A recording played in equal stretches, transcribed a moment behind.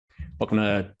Welcome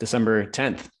to December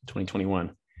 10th,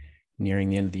 2021, nearing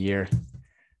the end of the year.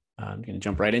 I'm going to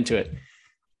jump right into it.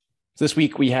 So this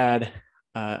week we had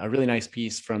a really nice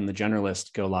piece from the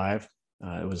Generalist go live.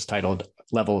 It was titled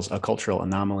Levels, a Cultural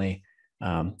Anomaly.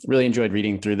 Really enjoyed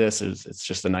reading through this. It's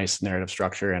just a nice narrative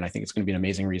structure, and I think it's going to be an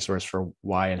amazing resource for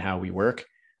why and how we work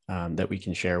that we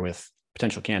can share with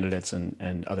potential candidates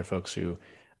and other folks who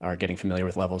are getting familiar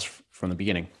with levels from the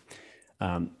beginning.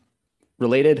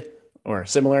 Related or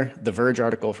similar, the Verge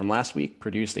article from last week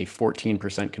produced a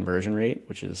 14% conversion rate,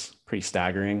 which is pretty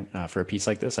staggering for a piece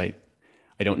like this. I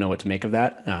don't know what to make of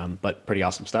that, but pretty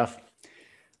awesome stuff.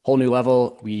 Whole new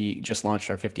level, we just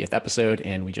launched our 50th episode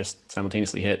and we just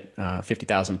simultaneously hit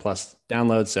 50,000 plus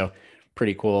downloads. So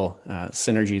pretty cool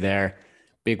synergy there.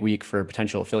 Big week for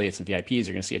potential affiliates and VIPs.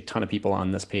 You're going to see a ton of people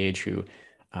on this page who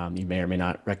you may or may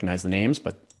not recognize the names,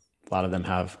 but a lot of them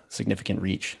have significant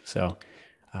reach. So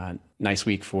nice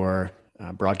week for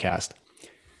broadcast.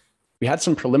 We had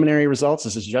some preliminary results.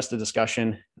 This is just a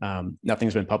discussion.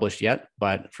 Nothing's been published yet,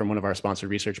 but from one of our sponsored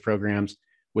research programs,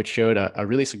 which showed a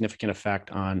really significant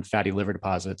effect on fatty liver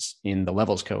deposits in the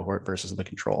levels cohort versus the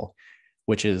control,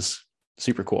 which is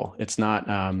super cool. It's not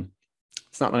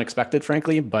unexpected,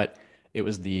 frankly, but it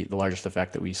was the largest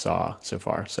effect that we saw so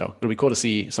far. So it'll be cool to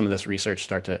see some of this research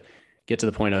start to get to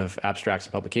the point of abstracts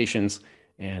and publications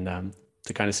and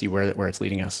to kind of see where it's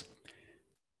leading us.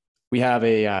 We have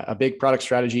a big product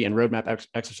strategy and roadmap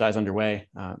exercise underway.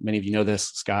 Many of you know this.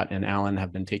 Scott and Alan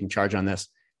have been taking charge on this.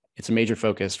 It's a major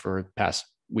focus for the past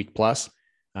week plus.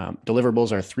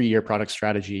 Deliverables are a 3-year product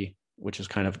strategy, which is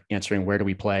kind of answering where do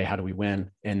we play, how do we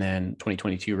win, and then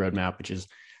 2022 roadmap, which is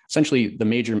essentially the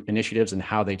major initiatives and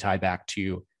how they tie back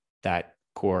to that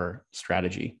core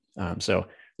strategy. So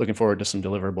looking forward to some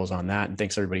deliverables on that. And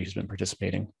thanks everybody who's been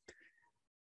participating.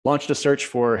 Launched a search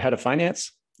for head of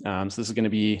finance. So this is going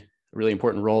to be a really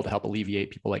important role to help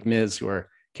alleviate people like Ms. who are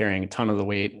carrying a ton of the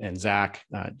weight, and Zach,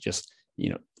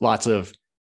 lots of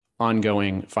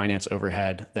ongoing finance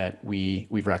overhead that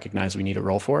we've recognized we need a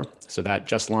role for. So that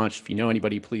just launched. If you know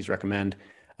anybody, please recommend.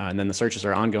 And then the searches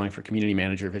are ongoing for community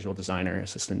manager, visual designer,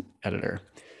 assistant editor.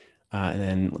 And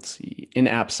then let's see,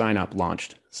 in-app sign up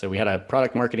launched. So we had a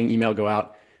product marketing email go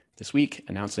out this week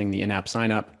announcing the in-app sign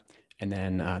up. And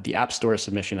then the App Store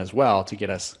submission as well to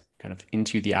get us kind of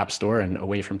into the App Store and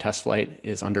away from test flight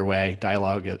is underway.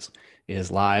 Dialogue is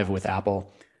live with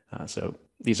Apple. So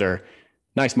these are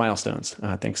nice milestones.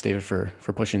 Thanks, David, for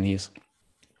pushing these.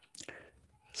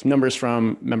 Some numbers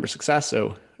from member success,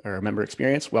 or member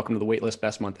experience. Welcome to the waitlist,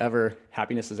 best month ever.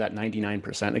 Happiness is at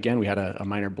 99% again. We had a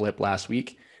minor blip last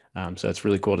week. So it's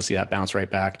really cool to see that bounce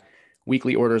right back.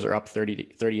 Weekly orders are up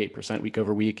 38% week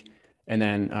over week. And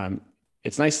then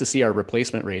it's nice to see our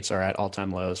replacement rates are at all-time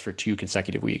lows for 2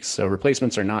 consecutive weeks. So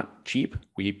replacements are not cheap.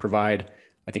 We provide,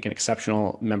 I think, an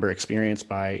exceptional member experience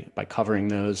by covering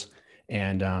those.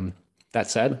 And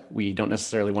that said, we don't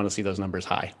necessarily want to see those numbers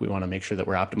high. We want to make sure that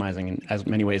we're optimizing in as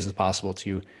many ways as possible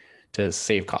to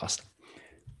save cost.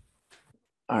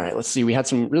 All right, let's see. We had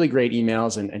some really great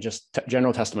emails and just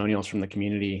general testimonials from the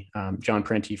community. John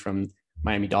Parenti from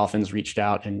Miami Dolphins reached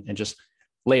out and just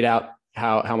laid out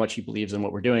how much he believes in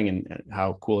what we're doing and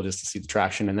how cool it is to see the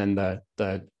traction. And then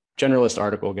the Generalist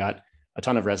article got a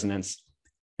ton of resonance.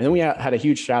 And then we had a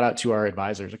huge shout out to our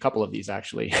advisors, a couple of these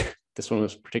actually. This one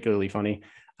was particularly funny.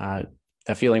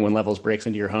 That feeling when Levels breaks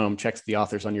into your home, checks the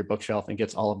authors on your bookshelf and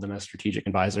gets all of them as strategic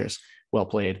advisors. Well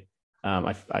played.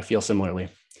 I feel similarly.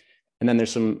 And then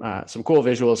there's some cool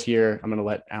visuals here. I'm going to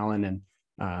let Alan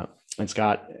and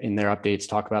Scott in their updates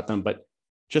talk about them, but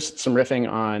just some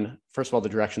riffing on, first of all, the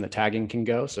direction that tagging can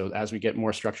go. So as we get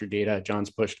more structured data, John's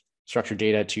pushed structured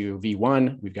data to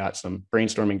V1. We've got some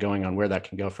brainstorming going on where that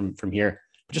can go from here.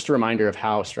 But just a reminder of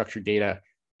how structured data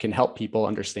can help people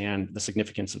understand the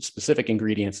significance of specific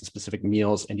ingredients and specific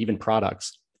meals and even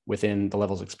products within the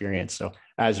Levels experience. So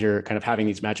as you're kind of having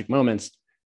these magic moments,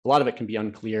 a lot of it can be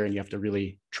unclear and you have to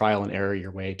really trial and error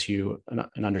your way to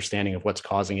an understanding of what's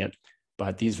causing it.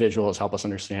 But these visuals help us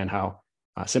understand how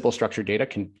simple structured data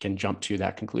can jump to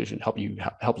that conclusion, help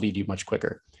lead you much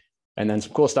quicker. And then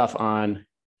some cool stuff on,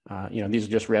 these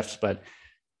are just riffs, but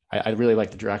I really like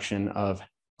the direction of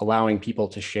allowing people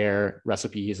to share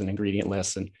recipes and ingredient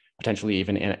lists and potentially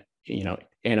even,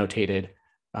 annotated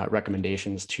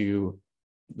recommendations to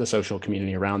the social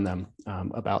community around them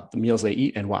about the meals they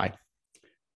eat and why.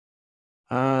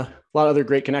 A lot of other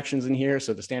great connections in here.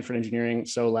 So the Stanford Engineering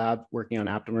Lab working on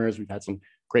aptamers. We've had some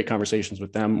great conversations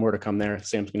with them. More to come there.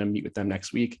 Sam's going to meet with them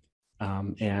next week.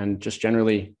 And just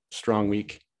generally strong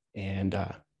week and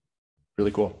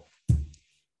really cool.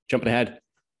 Jumping ahead,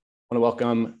 I want to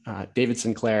welcome David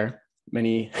Sinclair.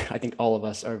 I think all of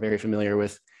us are very familiar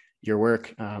with your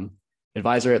work.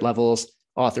 Advisor at Levels,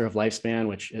 author of Lifespan,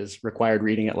 which is required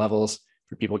reading at Levels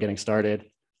for people getting started,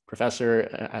 professor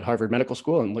at Harvard Medical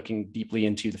School, and looking deeply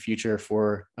into the future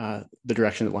for the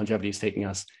direction that longevity is taking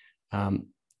us.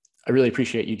 I really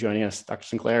appreciate you joining us, Dr.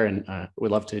 Sinclair, and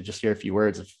would love to just hear a few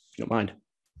words if you don't mind.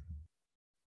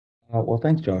 Well,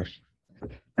 thanks, Josh.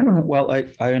 Well,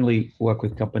 I only work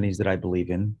with companies that I believe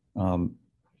in.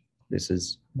 This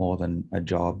is more than a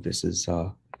job. This is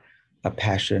a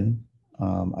passion.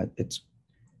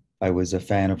 I was a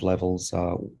fan of Levels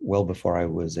well before I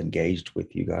was engaged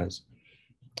with you guys.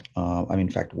 In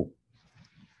fact,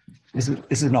 this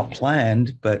is not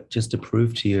planned, but just to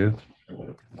prove to you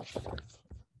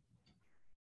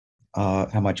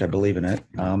how much I believe in it.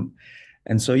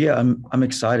 And so, yeah, I'm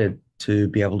excited to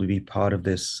be able to be part of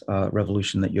this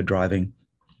revolution that you're driving.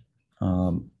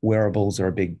 Wearables are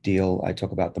a big deal. I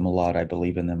talk about them a lot. I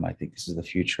believe in them. I think this is the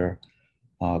future.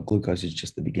 Glucose is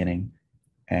just the beginning.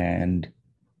 And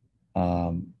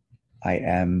I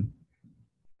am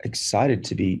excited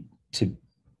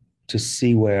to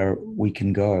see where we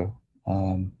can go.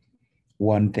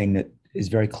 One thing that is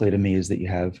very clear to me is that you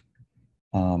have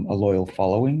a loyal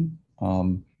following,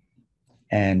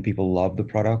 and people love the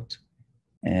product,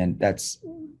 and that's,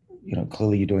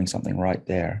 clearly you're doing something right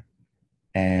there.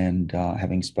 And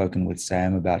having spoken with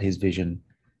Sam about his vision,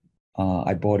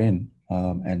 I bought in,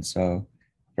 and so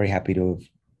very happy to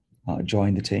have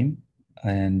joined the team,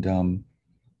 and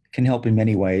can help in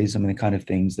many ways. The kind of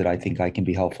things that I think I can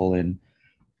be helpful in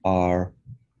are,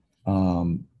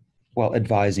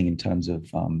 advising in terms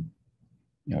of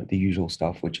the usual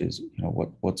stuff, which is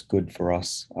what's good for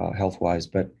us health-wise.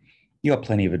 But you have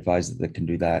plenty of advisors that can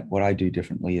do that. What I do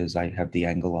differently is I have the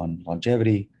angle on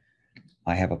longevity.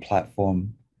 I have a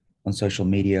platform on social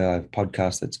media. I have a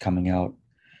podcast that's coming out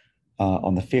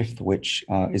on the 5th, which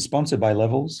is sponsored by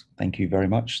Levels. Thank you very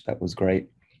much. That was great.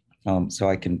 So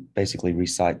I can basically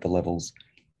recite the Levels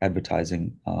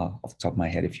advertising off the top of my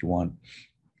head if you want.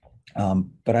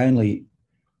 But I only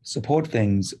support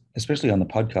things, especially on the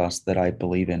podcast, that I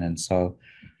believe in. And so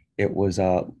it was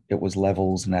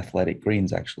Levels and Athletic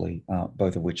Greens, actually,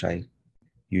 both of which I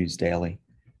use daily.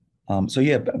 So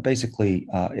yeah, basically,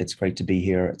 it's great to be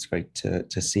here. It's great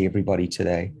to see everybody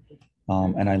today,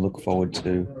 and I look forward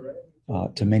to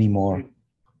many more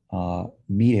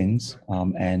meetings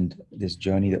and this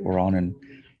journey that we're on. And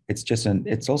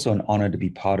it's also an honor to be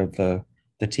part of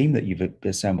the team that you've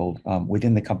assembled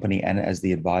within the company and as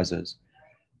the advisors.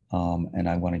 And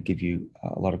I want to give you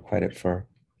a lot of credit for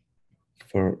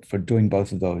doing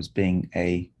both of those, being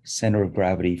a center of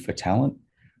gravity for talent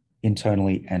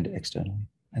internally and externally.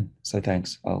 And so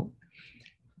thanks. I'll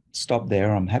stop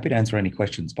there. I'm happy to answer any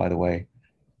questions, by the way,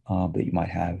 that you might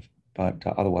have. But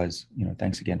otherwise,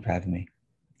 thanks again for having me.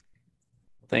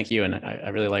 Thank you. And I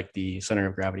really like the center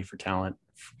of gravity for talent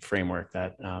framework.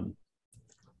 That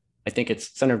I think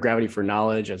it's center of gravity for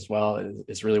knowledge as well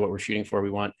is really what we're shooting for.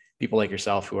 We want people like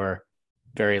yourself who are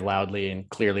very loudly and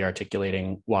clearly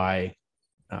articulating why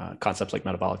concepts like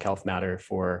metabolic health matter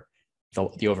for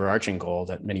the overarching goal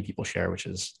that many people share, which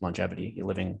is longevity,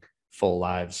 living full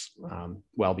lives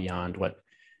well beyond what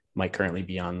might currently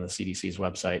be on the CDC's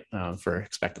website for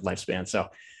expected lifespan. So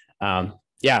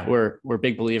yeah, we're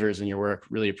big believers in your work.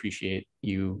 Really appreciate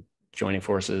you joining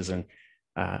forces. And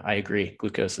I agree,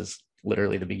 glucose is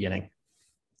literally the beginning.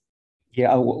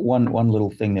 Yeah, one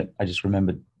little thing that I just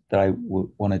remembered that I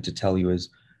wanted to tell you is,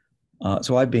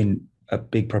 so I've been a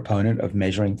big proponent of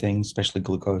measuring things, especially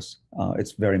glucose.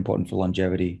 It's very important for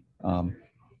longevity.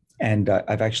 And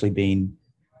I've actually been,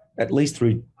 at least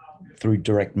through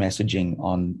direct messaging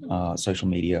on social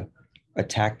media,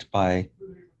 attacked by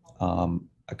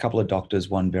a couple of doctors,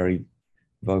 one very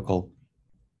vocal.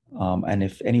 And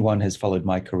if anyone has followed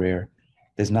my career,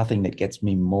 there's nothing that gets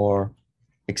me more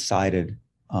excited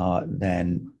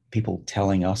than people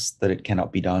telling us that it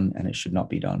cannot be done and it should not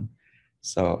be done.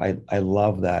 So I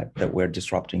love that we're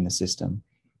disrupting the system.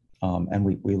 And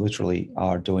we literally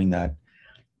are doing that.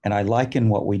 And I liken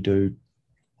what we do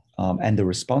and the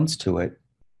response to it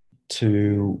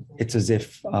it's as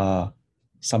if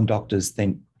some doctors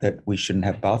think that we shouldn't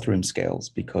have bathroom scales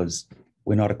because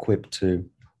we're not equipped to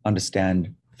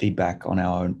understand feedback on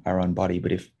our own body.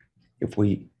 But if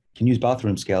we can use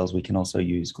bathroom scales, we can also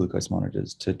use glucose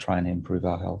monitors to try and improve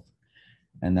our health.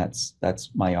 And that's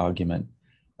my argument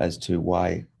as to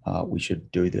why we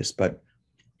should do this. But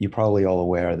you're probably all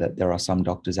aware that there are some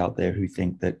doctors out there who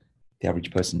think that the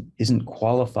average person isn't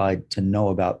qualified to know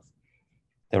about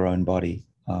their own body.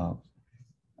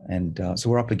 So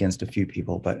we're up against a few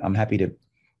people, but I'm happy to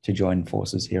join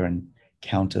forces here and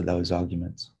counter those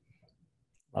arguments.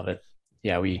 Love it.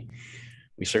 Yeah, we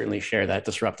certainly share that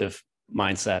disruptive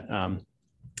mindset.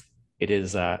 It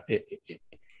is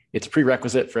it's a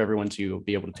prerequisite for everyone to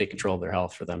be able to take control of their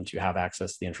health, for them to have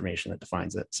access to the information that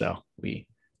defines it. So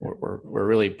we're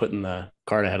really putting the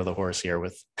cart ahead of the horse here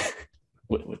with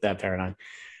with that paradigm.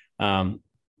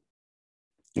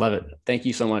 Love it. Thank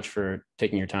you so much for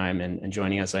taking your time and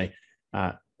joining us. I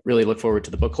really look forward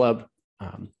to the book club.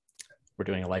 We're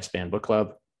doing a lifespan book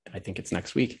club. I think it's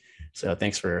next week. So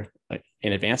thanks for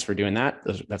in advance for doing that.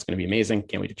 That's going to be amazing.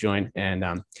 Can't wait to join. And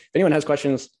if anyone has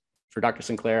questions for Dr.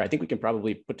 Sinclair, I think we can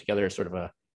probably put together sort of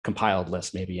a compiled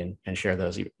list maybe and share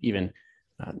those. Even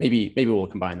maybe we'll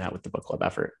combine that with the book club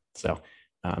effort. So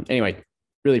anyway,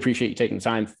 really appreciate you taking the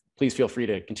time. Please feel free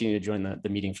to continue to join the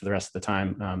meeting for the rest of the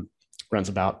time. Runs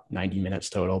about 90 minutes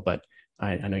total, but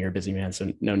I know you're a busy man,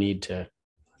 so no need to.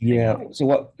 Yeah.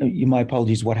 So my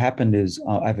apologies. What happened is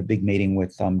I have a big meeting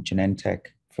with Genentech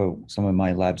for some of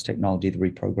my labs technology, the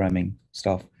reprogramming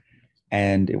stuff.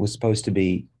 And it was supposed to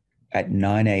be at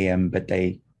 9 a.m., but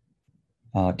they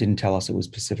didn't tell us it was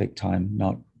Pacific time,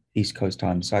 not East Coast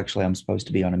time. So actually I'm supposed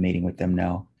to be on a meeting with them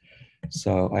now.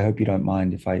 So I hope you don't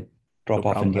mind if I drop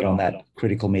off and get on that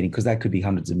critical meeting, because that could be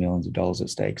hundreds of millions of dollars at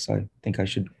stake. So I think I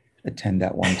should attend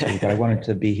that one too, but I wanted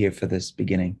to be here for this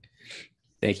beginning.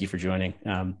 Thank you for joining.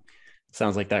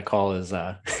 Sounds like that call is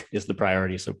the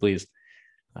priority. So please,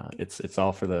 it's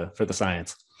all for the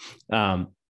science.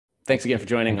 Thanks again for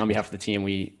joining. On behalf of the team,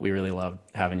 we really love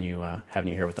having you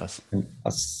here with us.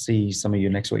 I'll see some of you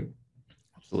next week.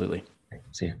 Absolutely.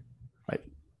 See you. Right.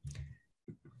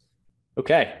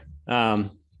 Okay.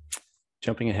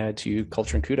 Jumping ahead to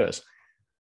culture and kudos.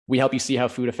 We help you see how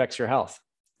food affects your health,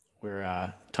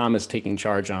 where Tom is taking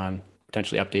charge on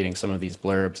potentially updating some of these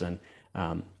blurbs and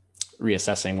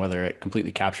reassessing whether it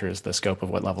completely captures the scope of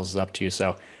what levels is up to.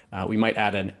 So we might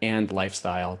add an and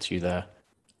lifestyle to the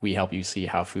we help you see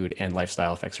how food and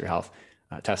lifestyle affects your health,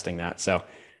 testing that. So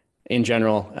in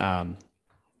general,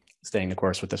 staying the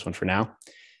course with this one for now.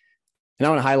 And I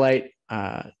want to highlight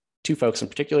two folks in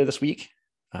particular this week.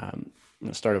 I'm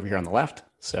going to start over here on the left.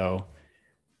 So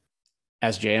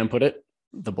as JM put it,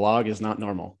 the blog is not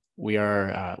normal.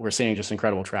 We're seeing just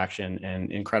incredible traction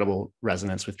and incredible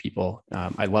resonance with people.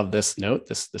 I love this note.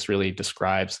 This really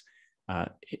describes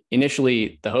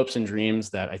initially the hopes and dreams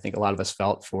that I think a lot of us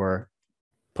felt for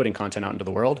putting content out into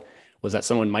the world was that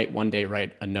someone might one day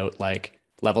write a note like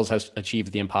Levels has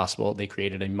achieved the impossible. They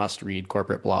created a must-read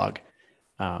corporate blog.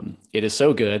 It is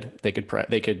so good they could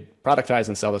productize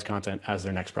and sell this content as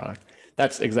their next product.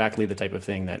 That's exactly the type of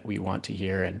thing that we want to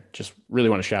hear, and just really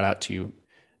want to shout out to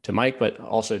Mike, but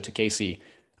also to Casey,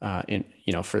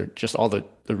 for just all the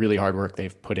really hard work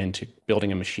they've put into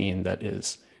building a machine that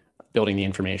is building the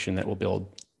information that will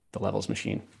build the Levels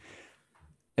machine.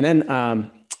 And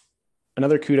then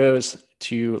another kudos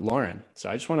to Lauren. So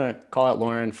I just want to call out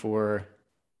Lauren for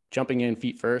jumping in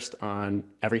feet first on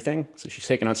everything. So she's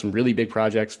taken on some really big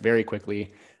projects very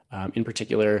quickly. In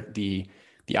particular, the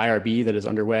IRB that is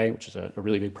underway, which is a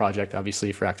really big project,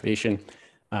 obviously, for activation.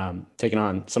 Taking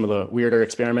on some of the weirder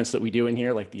experiments that we do in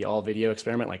here, like the all video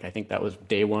experiment. Like I think that was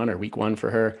day one or week one for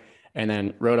her, and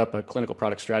then wrote up a clinical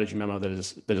product strategy memo that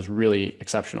is really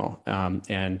exceptional,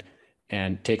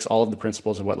 and takes all of the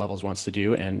principles of what Levels wants to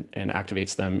do and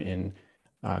activates them in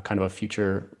kind of a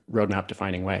future roadmap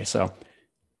defining way. So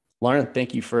Lauren,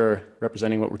 thank you for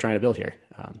representing what we're trying to build here.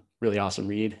 Really awesome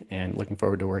read, and looking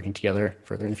forward to working together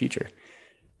further in the future.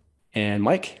 And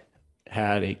Mike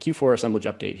had a Q4 assemblage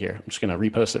update here. I'm just going to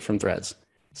repost it from Threads.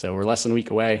 So we're less than a week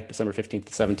away, December 15th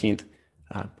to 17th.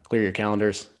 Clear your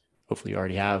calendars. Hopefully you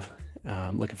already have.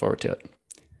 Looking forward to it.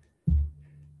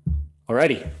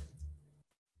 Alrighty.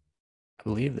 I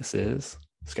believe this is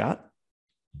Scott.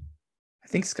 I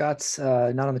think Scott's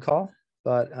not on the call,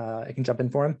 but I can jump in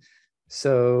for him.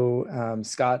 So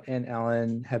Scott and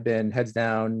Alan have been heads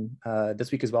down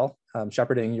this week as well,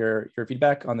 shepherding your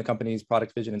feedback on the company's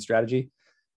product vision and strategy.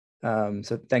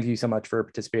 So thank you so much for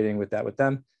participating with that with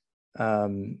them. They're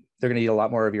going to need a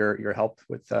lot more of your help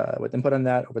with input on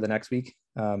that over the next week,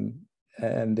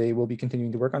 and they will be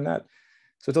continuing to work on that.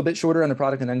 So it's a bit shorter on the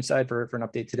product and end side for an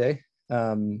update today.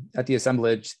 At the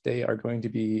assemblage, they are going to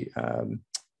be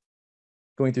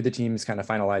going through the team's kind of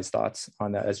finalized thoughts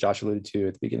on that, as Josh alluded to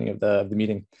at the beginning of the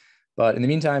meeting. But in the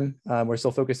meantime, we're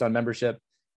still focused on membership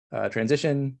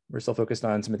transition. We're still focused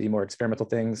on some of the more experimental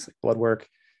things, like blood work,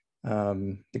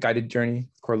 the guided journey,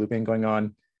 core looping going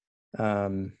on.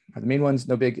 The main ones,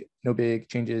 no big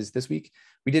changes this week.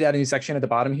 We did add a new section at the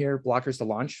bottom here, blockers to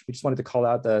launch. We just wanted to call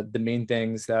out the main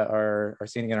things that are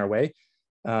standing in our way.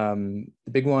 The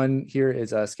big one here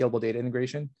is a scalable data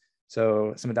integration.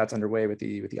 So some of that's underway with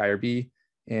the IRB,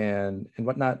 and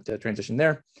whatnot to transition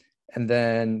there, and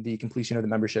then the completion of the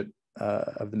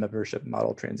membership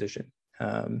model transition.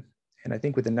 And I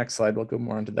think with the next slide, we'll go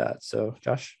more into that. So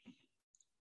Josh.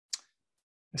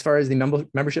 As far as the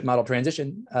membership model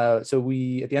transition, so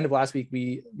we, at the end of last week,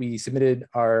 we submitted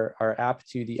our app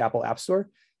to the Apple App Store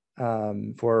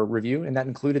for review, and that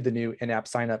included the new in-app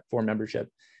sign up for membership.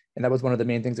 And that was one of the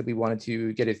main things that we wanted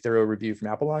to get a thorough review from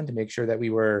Apple on, to make sure that we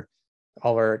were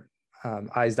all our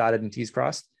I's dotted and T's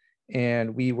crossed.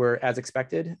 And we were, as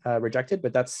expected, rejected,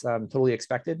 but that's totally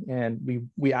expected. And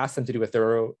we asked them to do a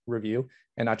thorough review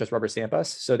and not just rubber stamp us.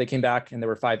 So they came back, and there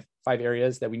were five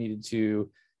areas that we needed to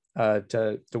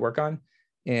work on,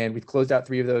 and we've closed out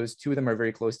 3 of those. 2 of them are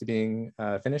very close to being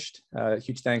finished.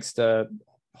 Huge thanks to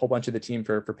a whole bunch of the team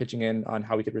for pitching in on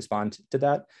how we could respond to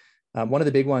that. One of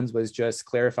the big ones was just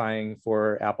clarifying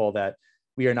for Apple that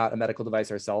we are not a medical device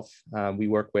ourselves. We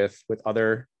work with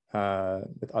other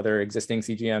existing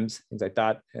CGMs, things like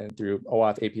that, and through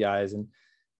OAuth APIs and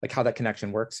like how that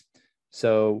connection works.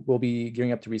 So we'll be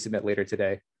gearing up to resubmit later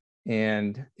today.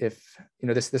 And if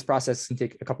this process can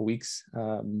take a couple weeks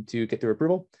to get through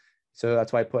approval, so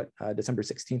that's why I put December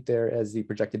 16th there as the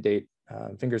projected date.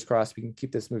 Fingers crossed we can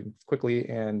keep this moving quickly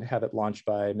and have it launched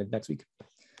by mid next week.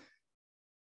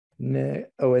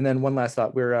 Oh, and then one last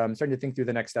thought: we're starting to think through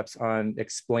the next steps on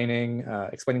explaining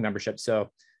membership.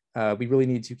 So we really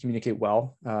need to communicate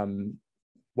well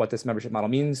what this membership model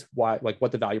means, what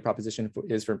the value proposition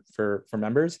is for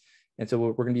members. And so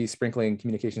we're going to be sprinkling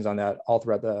communications on that all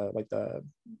throughout the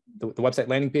website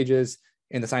landing pages,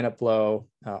 in the sign up flow,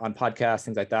 on podcasts,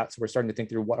 things like that. So we're starting to think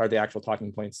through what are the actual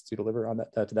talking points to deliver on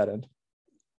that to that end.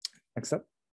 Next up.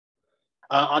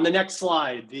 On the next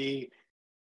slide, the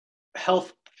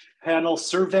health panel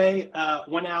survey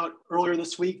went out earlier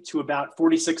this week to about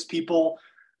 46 people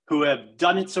who have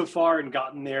done it so far and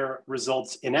gotten their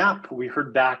results in app. We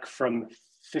heard back from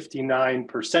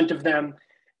 59% of them.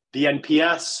 The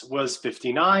NPS was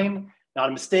 59, not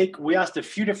a mistake. We asked a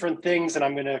few different things, and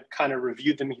I'm going to kind of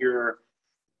review them here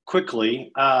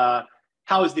quickly.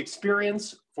 How is the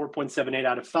experience? 4.78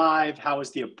 out of 5. How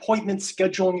is the appointment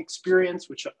scheduling experience,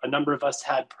 which a number of us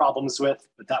had problems with,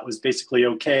 but that was basically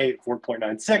okay,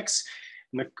 4.96.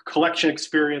 And the collection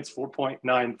experience,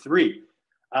 4.93.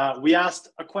 We asked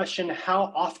a question: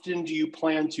 how often do you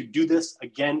plan to do this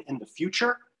again in the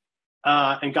future?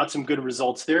 And got some good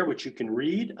results there, which you can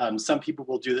read. Some people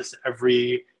will do this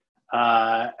every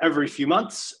few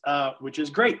months, which is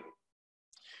great.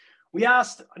 We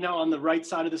asked, now on the right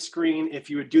side of the screen, if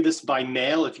you would do this by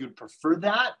mail, if you would prefer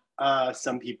that.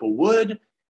 Some people would.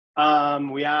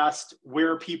 We asked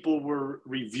where people were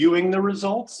reviewing the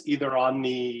results, either on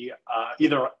the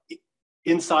either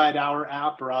inside our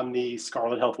app or on the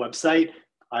Scarlet Health website,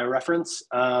 iReference.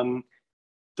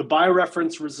 The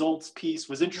BioReference results piece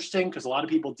was interesting because a lot of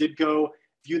people did go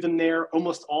view them there.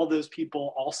 Almost all those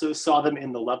people also saw them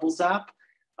in the Levels app.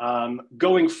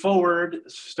 Going forward,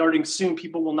 starting soon,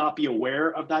 people will not be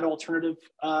aware of that alternative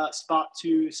spot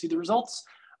to see the results.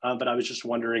 But I was just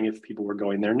wondering if people were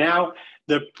going there now.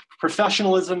 The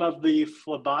professionalism of the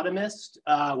phlebotomist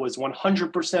was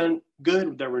 100%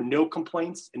 good. There were no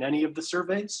complaints in any of the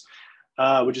surveys,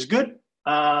 which is good.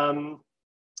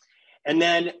 And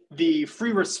then the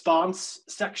free response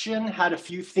section had a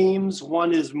few themes.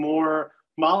 One is more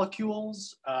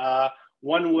molecules.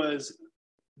 One was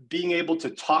being able to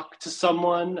talk to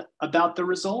someone about the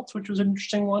results, which was an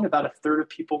interesting one. About a third of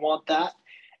people want that.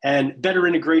 And better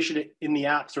integration in the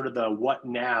app, sort of the what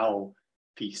now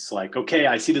piece. Like, okay,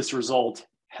 I see this result.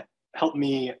 Help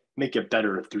me make it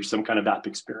better through some kind of app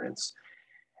experience.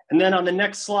 And then on the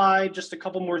next slide, just a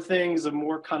couple more things, a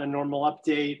more kind of normal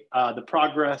update. The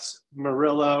progress,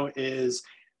 Murillo is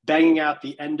banging out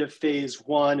the end of phase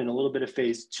 1 and a little bit of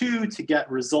phase 2 to get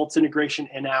results integration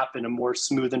in-app in a more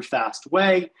smooth and fast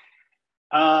way,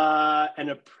 and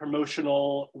a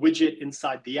promotional widget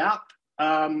inside the app.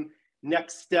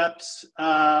 Next steps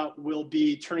will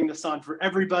be turning this on for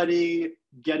everybody,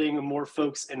 getting more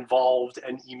folks involved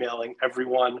and emailing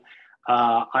everyone.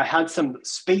 I had some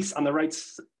space on the right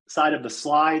side of the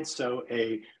slide, so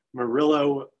a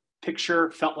Murillo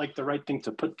picture felt like the right thing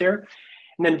to put there.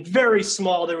 And then very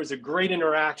small, there was a great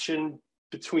interaction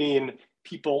between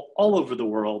people all over the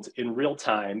world in real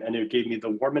time, and it gave me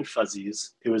the warm and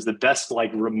fuzzies. It was the best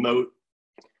like remote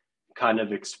kind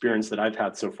of experience that I've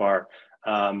had so far.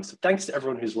 So thanks to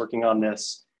everyone who's working on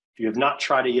this. If you have not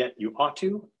tried it yet, you ought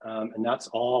to. And that's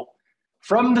all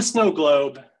from the snow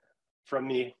globe from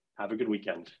me. Have a good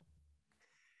weekend.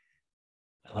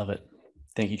 I love it.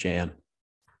 Thank you, JM.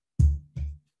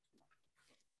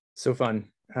 So fun.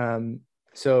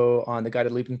 So on the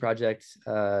guided looping project,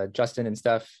 Justin and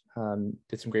Steph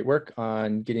did some great work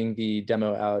on getting the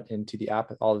demo out into the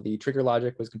app. All of the trigger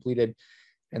logic was completed.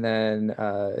 And then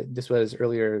this was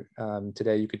earlier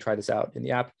today, you could try this out in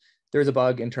the app. There's a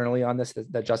bug internally on this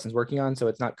that Justin's working on, so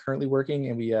it's not currently working,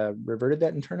 and we reverted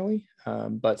that internally.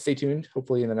 But stay tuned.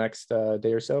 Hopefully in the next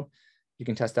day or so, you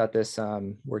can test out this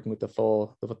working with the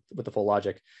full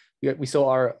logic. We still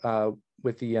are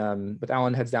with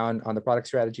Alan heads down on the product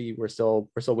strategy. We're still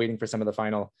waiting for some of the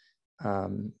final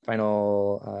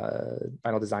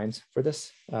designs for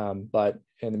this. But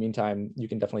in the meantime, you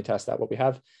can definitely test out what we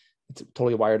have. It's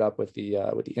totally wired up with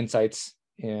the insights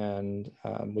and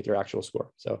with your actual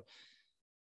score. So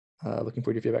looking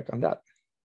forward to your feedback on that.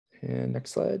 And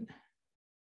next slide.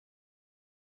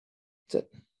 That's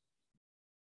it.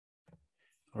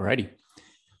 All righty.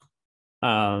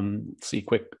 Let's see,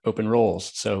 quick open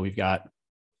roles. So we've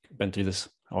been through this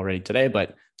already today,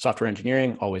 but software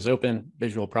engineering, always open,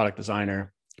 visual product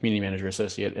designer, community manager,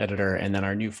 associate editor, and then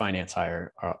our new finance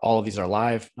hire. All of these are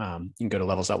live. You can go to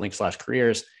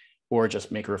levels.link/careers or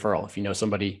just make a referral. If you know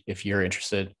somebody, if you're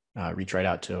interested, reach right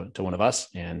out to one of us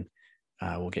and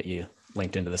we'll get you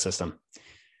linked into the system.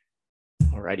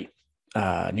 All righty.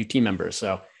 New team members.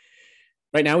 So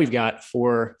right now we've got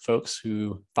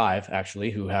five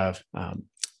actually, who have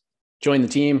joined the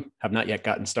team, have not yet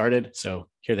gotten started. So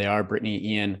here they are: Brittany,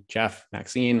 Ian, Jeff,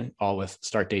 Maxine, all with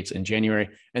start dates in January.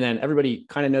 And then everybody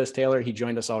kind of knows Taylor. He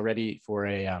joined us already for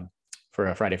a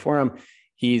Friday forum.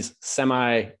 He's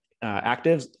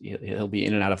semi-active. He'll be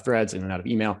in and out of threads, in and out of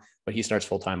email, but he starts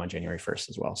full-time on January 1st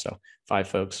as well. So 5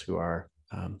 folks who are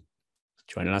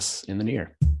joining us in the new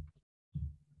year.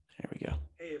 There we go.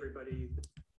 Hey, everybody.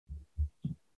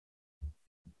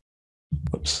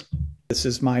 Whoops. This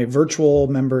is my virtual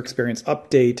member experience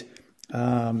update.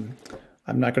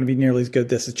 I'm not going to be nearly as good at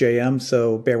this as JM,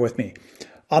 so bear with me.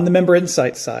 On the member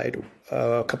insight side,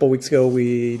 a couple of weeks ago,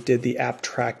 we did the app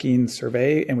tracking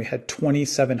survey, and we had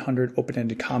 2,700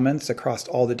 open-ended comments across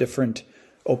all the different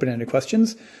open-ended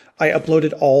questions. I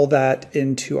uploaded all that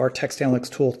into our text analytics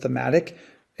tool, Thematic,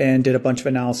 and did a bunch of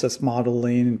analysis,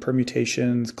 modeling, and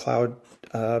permutations, cloud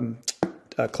or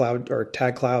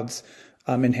tag clouds,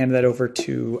 and handed that over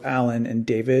to Alan and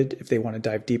David if they want to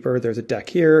dive deeper. There's a deck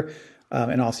here,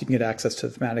 and also you can get access to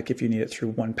Thematic if you need it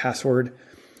through 1Password.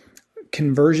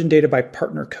 Conversion data by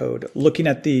partner code. Looking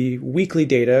at the weekly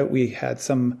data, we had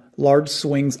some large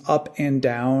swings up and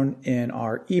down in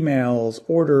our emails,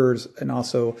 orders, and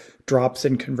also drops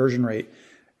in conversion rate.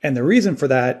 And the reason for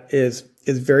that is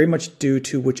very much due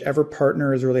to whichever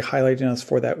partner is really highlighting us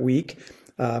for that week.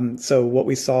 So what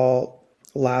we saw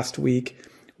last week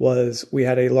was we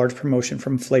had a large promotion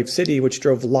from Flav City, which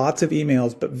drove lots of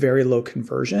emails, but very low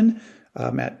conversion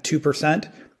at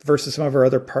 2%, versus some of our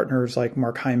other partners like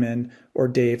Mark Hyman or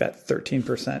Dave at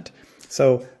 13%.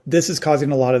 So this is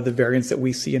causing a lot of the variance that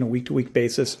we see on a week-to-week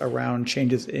basis around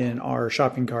changes in our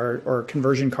shopping cart or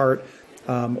conversion cart,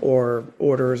 or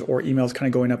orders or emails kind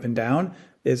of going up and down,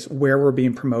 is where we're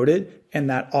being promoted and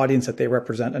that audience that they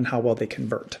represent and how well they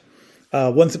convert.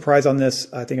 One surprise on this,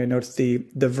 I think I noticed the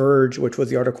Verge, which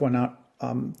was the article went out,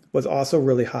 was also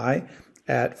really high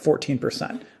at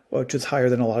 14%, which is higher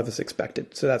than a lot of us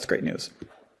expected. So that's great news.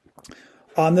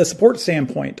 On the support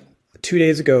standpoint, 2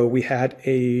 days ago, we had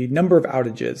a number of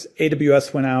outages.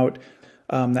 AWS went out,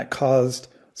 that caused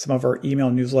some of our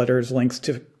email newsletters links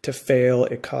to fail.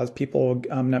 It caused people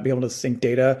not be able to sync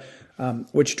data,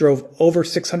 which drove over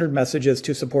 600 messages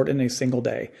to support in a single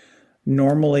day.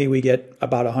 Normally we get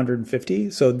about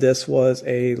 150. So this was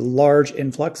a large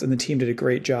influx, and the team did a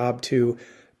great job to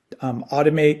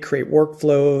automate, create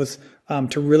workflows,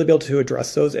 to really be able to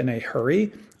address those in a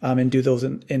hurry, and do those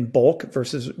in bulk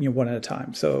versus one at a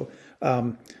time. So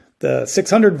the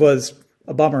 600 was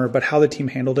a bummer, but how the team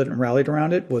handled it and rallied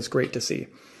around it was great to see.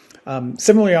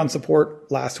 Similarly on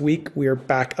support, last week, we are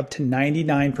back up to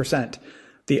 99%.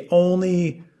 The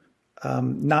only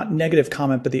not negative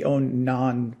comment, but the only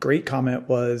non-great comment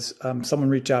was someone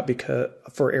reached out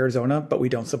for Arizona, but we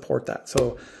don't support that.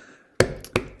 So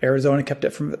Arizona kept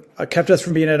us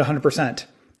from being at 100%.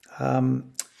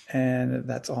 And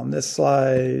that's on this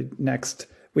slide. Next,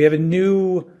 we have a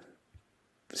new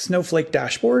Snowflake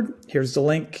dashboard. Here's the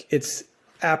link. It's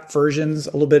app versions,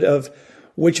 a little bit of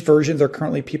which versions are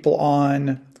currently people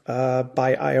on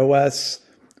by iOS,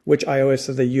 which iOS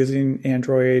are they using,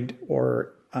 Android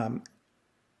or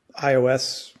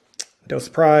iOS. No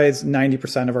surprise,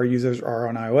 90% of our users are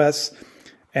on iOS.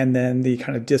 And then the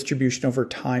kind of distribution over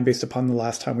time based upon the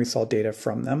last time we saw data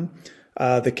from them.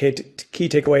 The key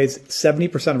takeaway is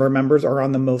 70% of our members are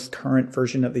on the most current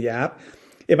version of the app.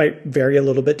 It might vary a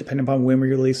little bit depending upon when we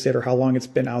release it or how long it's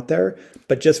been out there.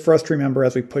 But just for us to remember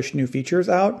as we push new features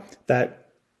out that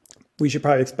we should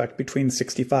probably expect between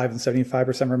 65 and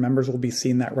 75% of our members will be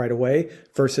seeing that right away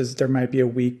versus there might be a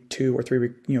week, 2 or 3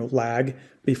 week lag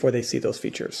before they see those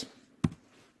features.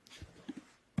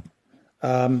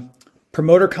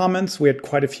 Promoter comments, we had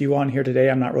quite a few on here today.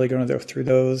 I'm not really going to go through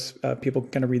those. People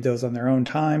can read those on their own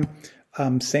time.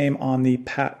 Same on the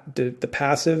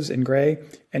passives in gray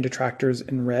and detractors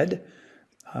in red.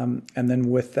 And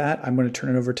then with that, I'm going to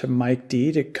turn it over to Mike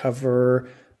D to cover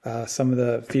some of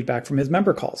the feedback from his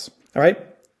member calls. All right,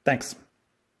 thanks.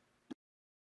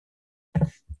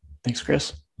 Thanks,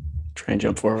 Chris. Try and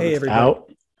jump forward Hey, without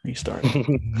restart.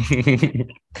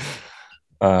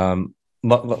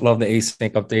 Love the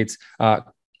async updates.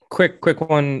 Quick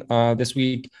one this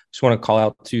week. Just want to call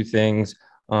out 2 things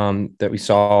that we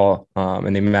saw,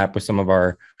 and they map with some of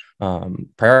our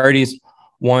priorities.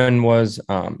 One was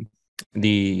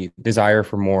the desire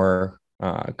for more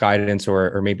guidance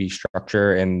or maybe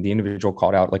structure, and the individual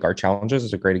called out like our challenges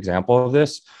is a great example of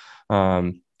this.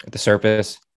 At the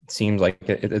surface, it seems like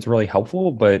it's really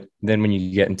helpful, but then when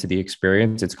you get into the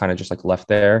experience, it's kind of just like left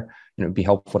there. It'd be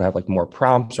helpful to have like more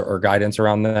prompts or guidance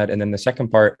around that. And then the second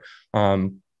part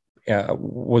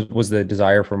was the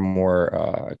desire for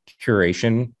more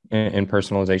curation and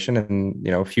personalization. And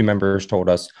a few members told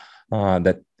us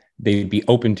that they'd be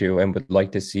open to and would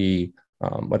like to see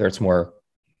whether it's more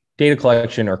data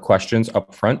collection or questions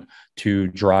up front to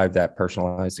drive that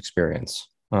personalized experience.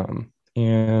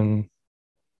 And I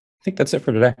think that's it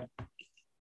for today.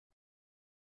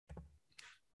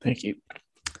 Thank you.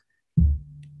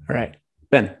 All right,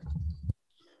 Ben.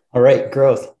 All right,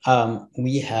 growth.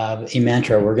 We have a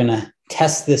mantra. We're going to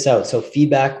test this out. So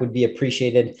feedback would be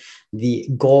appreciated. The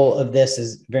goal of this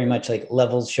is very much like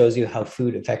levels shows you how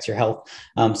food affects your health.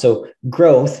 So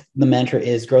growth, the mantra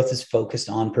is growth is focused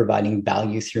on providing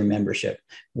value through membership.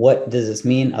 What does this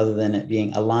mean other than it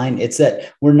being aligned? It's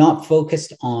that we're not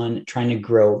focused on trying to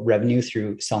grow revenue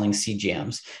through selling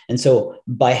CGMs. And so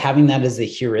by having that as the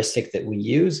heuristic that we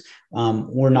use,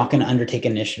 we're not going to undertake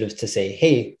initiatives to say,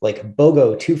 hey, like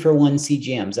BOGO 2-for-1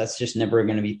 CGMs, that's just never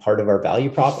going to be part of our value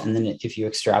prop. And then if you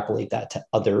extrapolate that to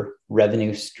other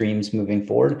revenue streams moving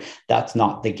forward, that's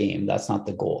not the game. That's not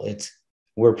the goal.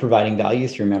 We're providing value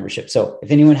through membership. So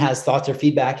if anyone has thoughts or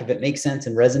feedback, if it makes sense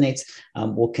and resonates,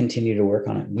 we'll continue to work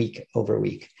on it week over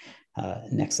week.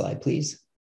 Next slide, please.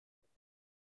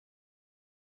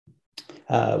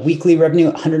 Weekly revenue,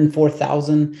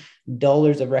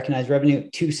 $104,000 of recognized revenue,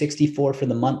 $264 for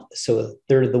the month. So a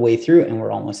third of the way through, and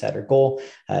we're almost at our goal.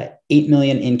 $8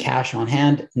 million in cash on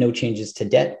hand, no changes to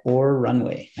debt or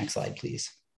runway. Next slide, please.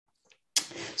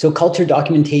 So culture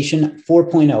documentation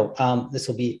 4.0. This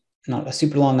will be not a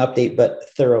super long update, but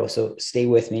thorough. So stay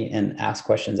with me and ask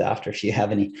questions after if you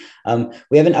have any.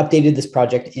 We haven't updated this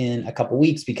project in a couple of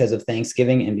weeks because of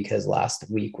Thanksgiving and because last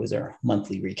week was our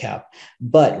monthly recap.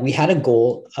 But we had a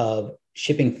goal of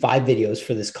shipping 5 videos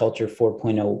for this Culture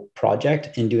 4.0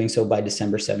 project and doing so by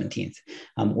December 17th.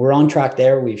 We're on track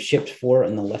there. We've shipped 4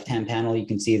 on the left-hand panel. You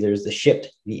can see there's the shipped,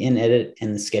 the in edit,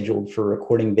 and the scheduled for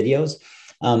recording videos.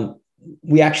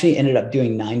 We actually ended up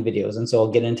doing 9 videos. And so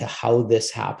I'll get into how this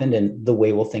happened and the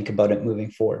way we'll think about it moving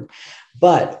forward.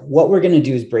 But what we're going to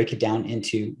do is break it down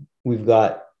into, we've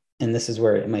got, and this is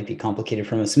where it might be complicated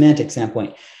from a semantic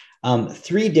standpoint,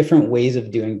 3 different ways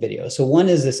of doing video. So one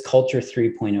is this Culture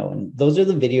 3.0, and those are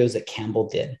the videos that Campbell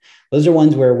did. Those are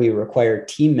ones where we require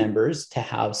team members to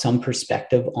have some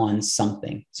perspective on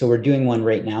something. So we're doing one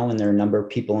right now, and there are a number of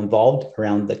people involved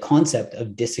around the concept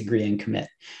of disagree and commit.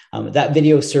 That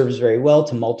video serves very well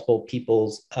to multiple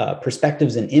people's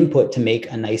perspectives and input to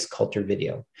make a nice culture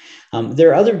video. There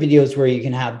are other videos where you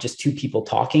can have just 2 people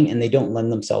talking and they don't lend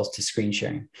themselves to screen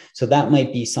sharing. So that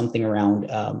might be something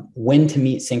around when to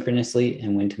meet synchronously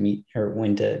and when to meet or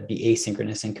when to be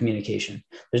asynchronous in communication.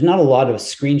 There's not a lot of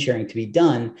screen sharing to be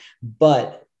done,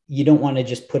 but you don't want to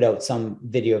just put out some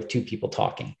video of 2 people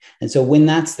talking. And so when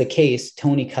that's the case,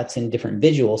 Tony cuts in different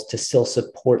visuals to still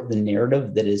support the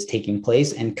narrative that is taking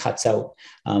place and cuts out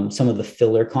some of the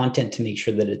filler content to make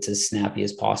sure that it's as snappy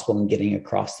as possible and getting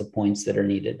across the points that are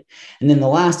needed. And then the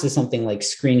last is something like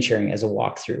screen sharing as a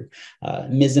walkthrough.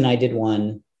 Ms. and I did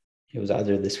one. It was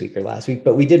either this week or last week,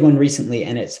 but we did one recently,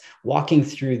 and it's walking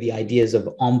through the ideas of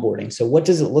onboarding. So what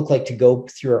does it look like to go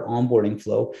through our onboarding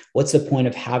flow? What's the point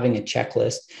of having a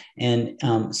checklist? And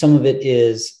some of it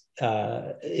is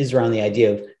around the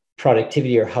idea of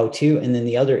productivity or how to, and then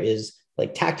the other is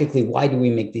like tactically, why do we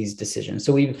make these decisions?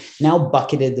 So we've now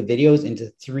bucketed the videos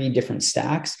into 3 different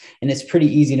stacks, and it's pretty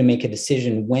easy to make a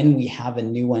decision when we have a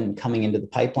new one coming into the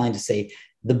pipeline to say,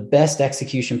 The best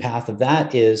execution path of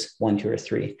that is 1, 2, or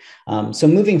 3. So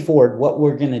moving forward, what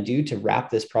we're going to do to wrap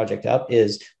this project up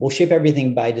is we'll ship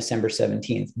everything by December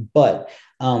 17th, but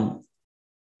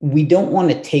we don't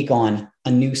want to take on a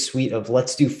new suite of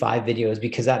let's do 5 videos,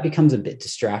 because that becomes a bit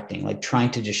distracting, like trying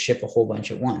to just ship a whole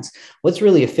bunch at once. What's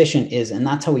really efficient is, and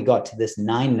that's how we got to this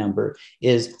 9 number,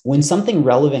 is when something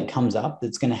relevant comes up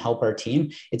that's going to help our team,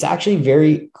 it's actually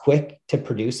very quick to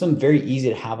produce them, very easy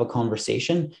to have a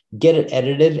conversation, get it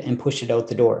edited and push it out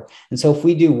the door. And so if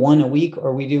we do 1 a week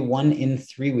or we do 1 in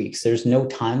 3 weeks, there's no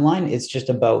timeline. It's just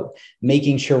about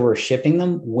making sure we're shipping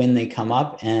them when they come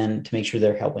up and to make sure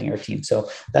they're helping our team. So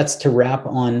that's to wrap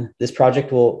on this project.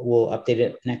 We'll update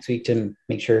it next week to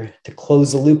make sure to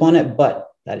close the loop on it, but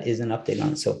that is an update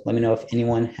on it. So let me know if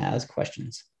anyone has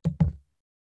questions.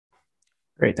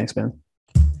 Great. Thanks, Ben.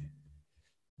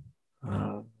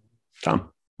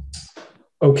 Tom.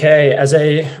 Okay, as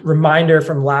a reminder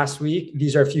from last week,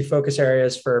 these are a few focus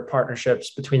areas for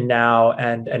partnerships between now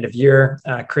and end of year: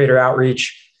 creator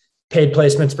outreach, paid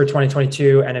placements for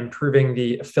 2022, and improving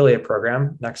the affiliate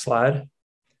program. Next slide.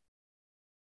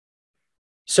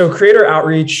 So creator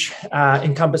outreach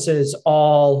encompasses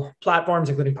all platforms,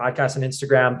 including podcasts and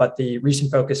Instagram, but the recent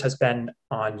focus has been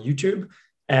on YouTube.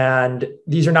 And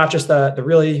these are not just the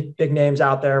really big names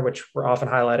out there, which we're often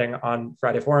highlighting on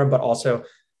Friday Forum, but also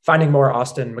finding more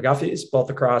Austin McGuffies, both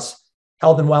across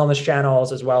health and wellness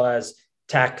channels, as well as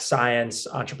tech, science,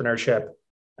 entrepreneurship.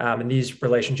 And these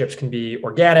relationships can be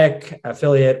organic,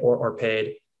 affiliate, or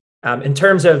paid. In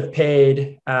terms of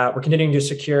paid, we're continuing to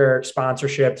secure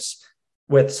sponsorships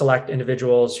with select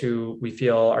individuals who we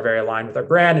feel are very aligned with our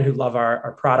brand and who love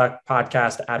our product.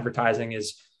 Podcast advertising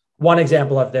is one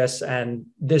example of this. And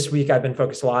this week I've been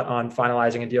focused a lot on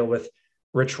finalizing a deal with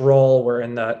Rich Roll. We're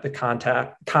in the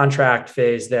contract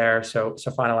phase there. So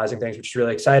finalizing things, which is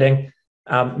really exciting.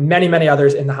 Many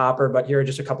others in the hopper, but here are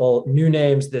just a couple new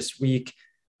names this week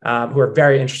who are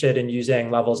very interested in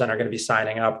using Levels and are going to be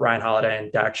signing up: Ryan Holiday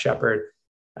and Dax Shepard,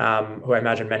 who I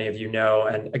imagine many of you know.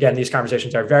 And again, these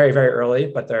conversations are very early,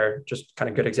 but they're just kind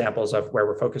of good examples of where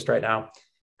we're focused right now.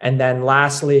 And then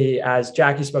lastly, as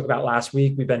Jackie spoke about last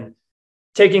week, we've been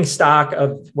taking stock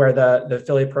of where the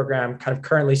affiliate program kind of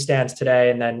currently stands today,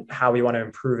 and then how we want to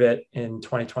improve it in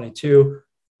 2022,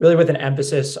 really with an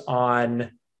emphasis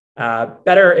on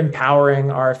better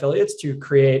empowering our affiliates to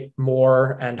create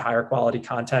more and higher quality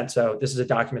content. So this is a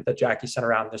document that Jackie sent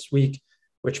around this week,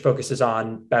 which focuses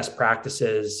on best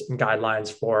practices and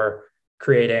guidelines for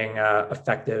creating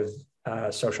effective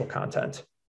social content.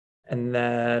 And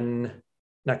then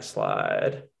next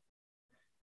slide.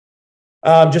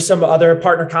 Just some other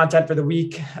partner content for the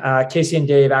week. Casey and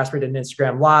Dave asked me to do an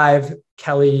Instagram Live.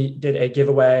 Kelly did a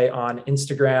giveaway on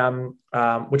Instagram,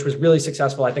 which was really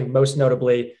successful. I think most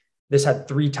notably, this had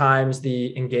 3 times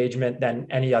the engagement than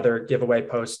any other giveaway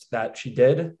post that she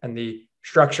did. And the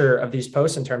structure of these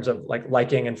posts in terms of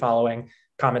liking and following,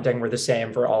 commenting were the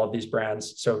same for all of these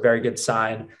brands. So very good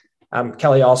sign.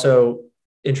 Kelly also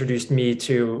introduced me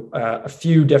to a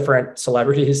few different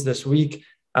celebrities this week,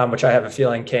 which I have a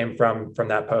feeling came from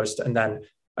that post. And then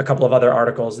a couple of other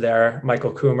articles there.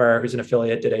 Michael Coomer, who's an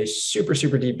affiliate, did a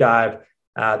super deep dive.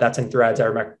 That's in Threads. I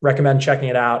recommend checking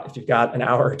it out if you've got an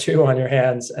hour or 2 on your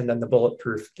hands. And then the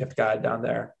bulletproof gift guide down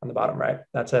there on the bottom right.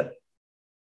 That's it.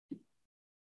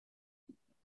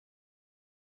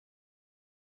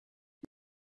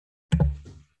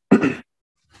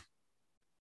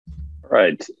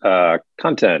 Right.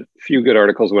 Content. A few good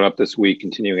articles went up this week,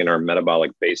 continuing in our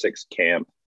metabolic basics camp.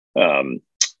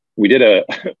 We did a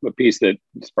piece that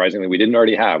surprisingly we didn't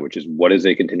already have, which is what is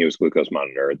a continuous glucose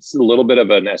monitor? It's a little bit of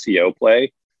an SEO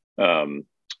play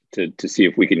to see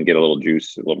if we can get a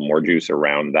little more juice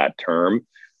around that term.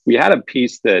 We had a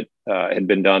piece that had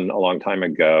been done a long time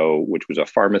ago, which was a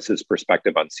pharmacist's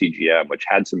perspective on CGM, which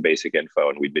had some basic info.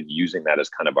 And we've been using that as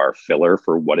kind of our filler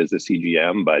for what is a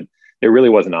CGM, but it really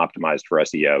wasn't optimized for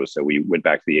SEO. So we went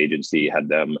back to the agency, had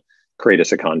them create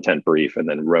us a content brief, and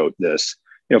then wrote this,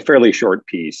 fairly short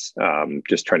piece,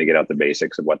 just trying to get out the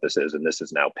basics of what this is. And this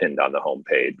is now pinned on the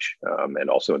homepage and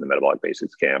also in the metabolic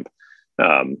basics camp.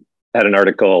 Had an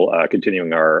article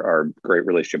continuing our great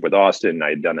relationship with Austin.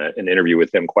 I had done an interview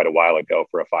with him quite a while ago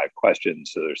for a 5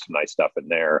 questions. So there's some nice stuff in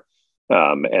there.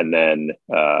 And then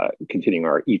continuing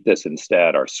our Eat This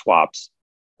Instead, our swaps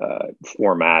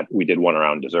format, we did one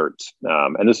around desserts.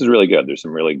 And this is really good. There's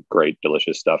some really great,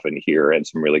 delicious stuff in here and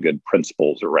some really good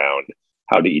principles around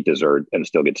how to eat dessert and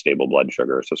still get stable blood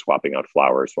sugar. So swapping out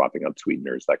flour, swapping out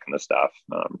sweeteners, that kind of stuff.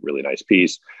 Really nice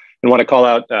piece. And want to call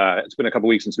out, it's been a couple of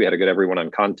weeks since we had a good everyone on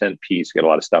content piece, get a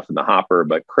lot of stuff in the hopper,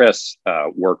 but Chris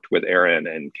worked with Aaron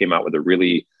and came out with a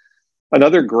really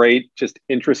Another great, just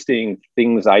interesting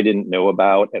things I didn't know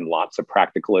about and lots of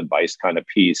practical advice kind of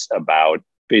piece about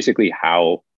basically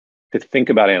how to think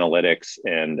about analytics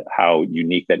and how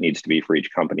unique that needs to be for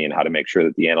each company and how to make sure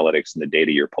that the analytics and the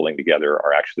data you're pulling together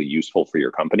are actually useful for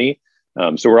your company.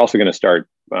 So we're also going to start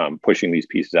pushing these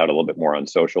pieces out a little bit more on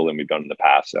social than we've done in the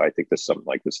past. So I think this something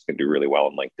like this can do really well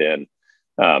on LinkedIn.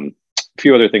 A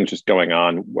few other things just going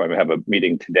on. We have a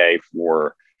meeting today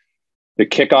for the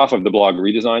kickoff of the blog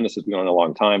redesign. This has been going on a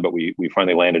long time, but we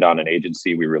finally landed on an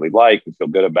agency we really like, we feel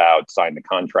good about, signed the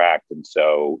contract. And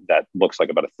so that looks like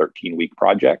about a 13-week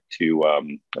project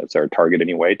that's our target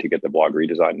anyway, to get the blog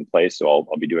redesign in place. So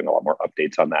I'll be doing a lot more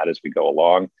updates on that as we go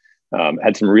along.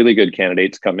 Had some really good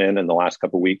candidates come in the last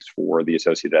couple of weeks for the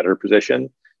associate editor position.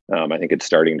 I think it's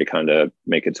starting to kind of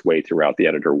make its way throughout the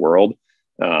editor world.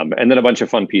 And then a bunch of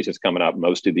fun pieces coming up,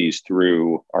 most of these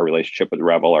through our relationship with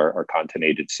Revel, our content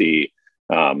agency.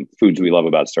 Foods we love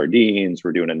about sardines.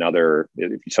 We're doing another,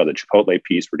 if you saw the Chipotle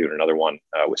piece, we're doing another one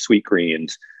with sweet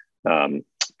greens.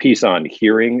 Piece on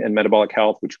hearing and metabolic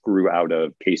health, which grew out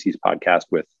of Casey's podcast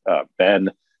with Ben.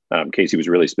 Casey was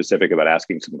really specific about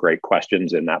asking some great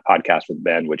questions in that podcast with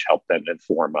Ben, which helped then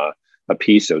inform a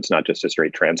piece. So it's not just a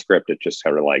straight transcript. It's just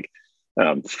sort of like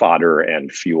fodder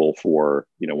and fuel for,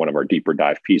 one of our deeper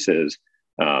dive pieces.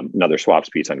 Another swaps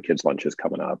piece on kids' lunches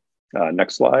coming up.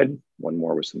 Next slide. One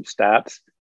more with some stats.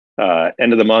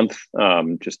 End of the month,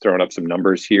 just throwing up some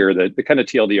numbers here. The kind of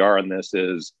TLDR on this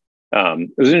is, it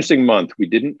was an interesting month. We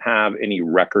didn't have any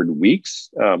record weeks,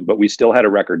 but we still had a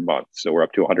record month. So we're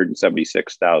up to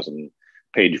 176,000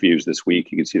 page views this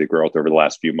week. You can see the growth over the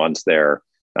last few months there.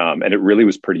 And it really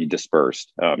was pretty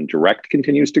dispersed. Direct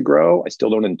continues to grow. I still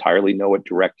don't entirely know what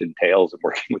direct entails. I'm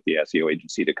working with the SEO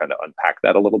agency to kind of unpack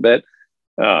that a little bit.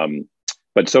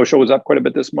 But social was up quite a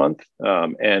bit this month,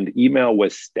 and email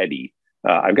was steady.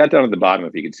 I've got down at the bottom,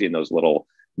 if you can see in those little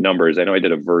numbers. I know I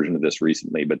did a version of this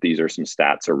recently, but these are some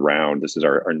stats around. This is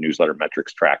our newsletter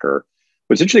metrics tracker.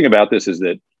 What's interesting about this is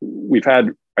that we've had,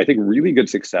 I think, really good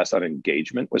success on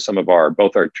engagement with some of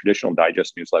both our traditional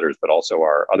digest newsletters, but also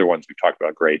our other ones we've talked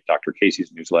about. Great. Dr.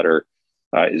 Casey's newsletter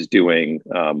is doing,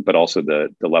 but also the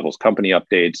Levels company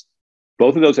updates.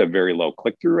 Both of those have very low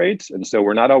click-through rates. And so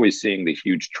we're not always seeing the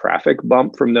huge traffic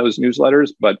bump from those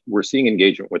newsletters, but we're seeing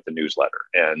engagement with the newsletter.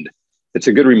 And it's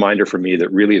a good reminder for me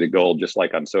that really the goal, just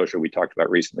like on social, we talked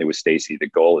about recently with Stacy, the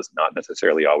goal is not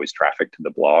necessarily always traffic to the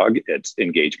blog. It's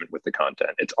engagement with the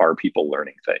content. It's are people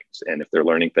learning things? And if they're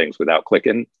learning things without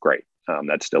clicking, great.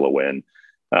 That's still a win.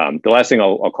 The last thing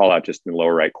I'll call out just in the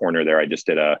lower right corner there, I just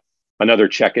did another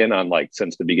check-in on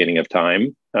since the beginning of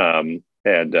time.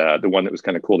 And the one that was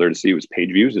kind of cool there to see was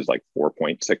page views is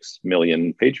 4.6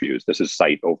 million page views. This is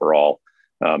site overall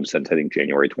since I think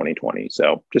January 2020.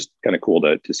 So just kind of cool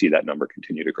to see that number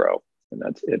continue to grow. And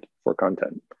that's it for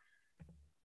content.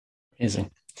 Amazing.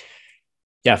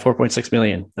 Yeah, 4.6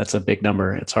 million. That's a big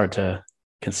number. It's hard to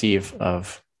conceive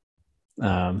of.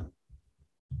 Pretty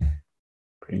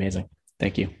amazing.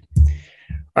 Thank you.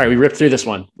 All right, we ripped through this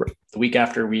one. The week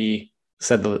after we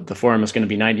said the forum is going to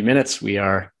be 90 minutes, we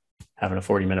are having a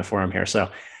 40-minute forum here. So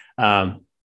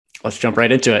let's jump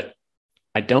right into it.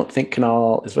 I don't think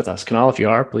Kunal is with us. Kunal, if you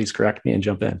are, please correct me and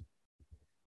jump in.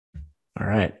 All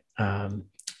right.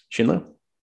 Shinlu?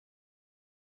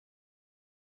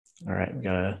 All right, we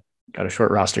got a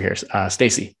short roster here.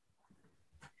 Stacy.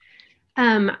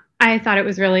 I thought it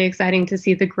was really exciting to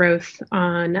see the growth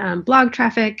on blog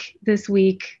traffic this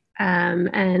week.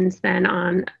 And then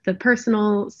on the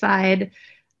personal side,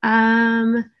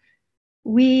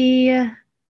 we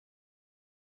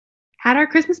had our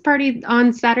Christmas party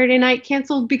on Saturday night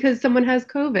canceled because someone has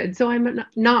COVID. So I'm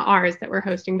not ours that we're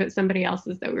hosting, but somebody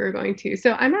else's that we were going to.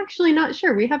 So I'm actually not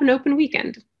sure. We have an open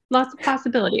weekend. Lots of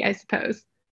possibility, I suppose.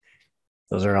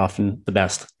 Those are often the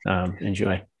best.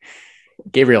 Enjoy.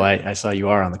 Gabriel, I saw you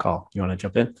are on the call. You want to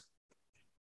jump in?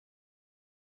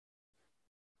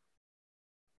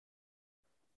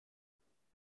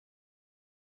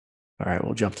 All right,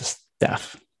 we'll jump to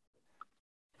Steph.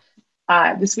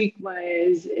 This week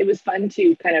was fun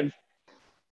to kind of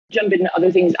jump into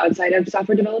other things outside of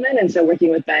software development. And so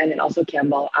working with Ben and also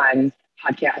Campbell on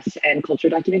podcasts and culture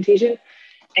documentation.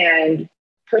 And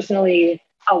personally,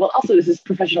 also this is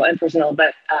professional and personal,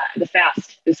 but the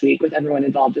fast this week with everyone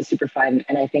involved is super fun.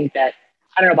 And I think that,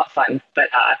 I don't know about fun, but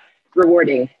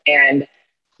rewarding and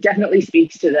definitely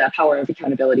speaks to the power of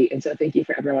accountability. And so thank you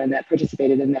for everyone that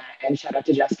participated in that. And shout out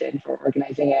to Justin for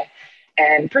organizing it.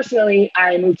 And personally,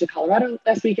 I moved to Colorado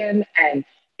last weekend and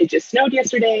it just snowed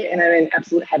yesterday and I'm in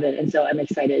absolute heaven. And so I'm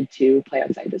excited to play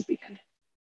outside this weekend.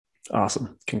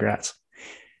 Awesome. Congrats.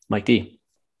 Mike D.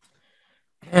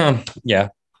 Yeah,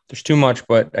 there's too much,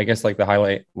 but I guess like the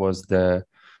highlight was at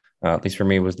least for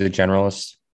me, was the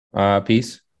generalist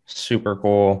piece. Super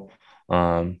cool.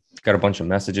 Got a bunch of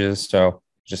messages, so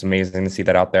just amazing to see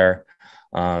that out there.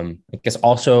 I guess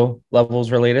also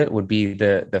levels related would be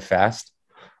the fast.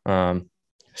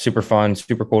 Super fun,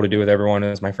 super cool to do with everyone. It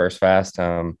was my first fast.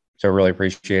 So I really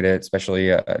appreciate it,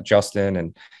 especially Justin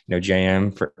and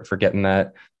JM for getting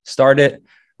that started.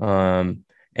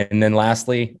 And then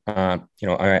lastly,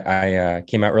 I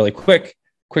came out really quick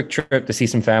trip to see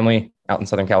some family out in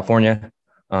Southern California.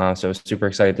 So I was super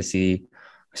excited to see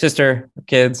my sister, her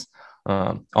kids.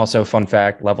 Also, fun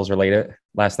fact, levels related.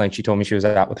 Last night, she told me she was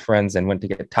out with friends and went to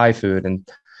get Thai food. And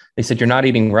they said, "You're not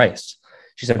eating rice."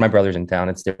 She said, "My brother's in town.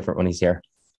 It's different when he's here."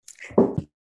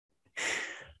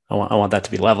 I want that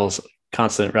to be levels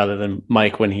constant rather than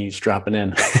Mike when he's dropping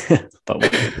in. But we'll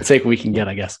take what we can get,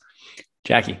 I guess.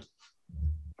 Jackie.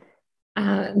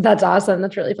 That's awesome.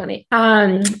 That's really funny.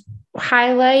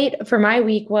 Highlight for my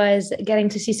week was getting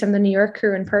to see some of the New York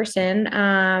crew in person.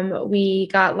 We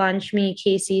got lunch, me,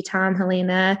 Casey, Tom,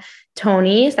 Helena,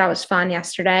 Tony. So that was fun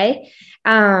yesterday.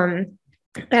 And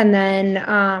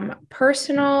then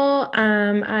personal,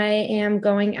 I am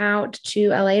going out to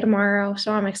LA tomorrow.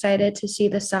 So I'm excited to see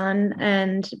the sun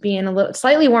and be in a little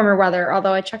slightly warmer weather.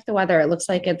 Although I checked the weather, it looks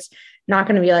like it's not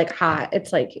going to be like hot.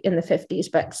 It's like in the 50s,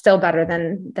 but still better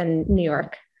than New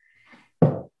York.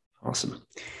 Awesome.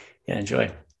 Yeah,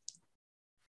 enjoy.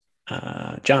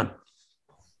 John.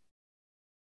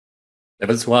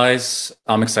 Levels wise,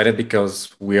 I'm excited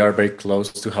because we are very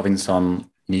close to having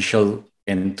some initial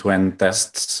end-to-end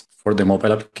tests for the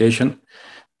mobile application.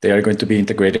 They are going to be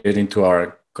integrated into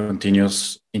our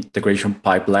continuous integration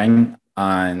pipeline,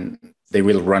 and they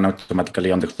will run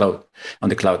automatically on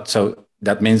the cloud. So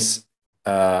that means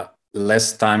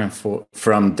less time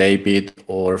from David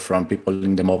or from people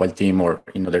in the mobile team or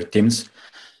in other teams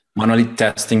manually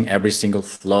testing every single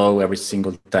flow every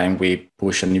single time we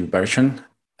push a new version.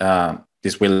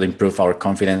 This will improve our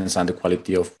confidence and the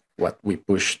quality of what we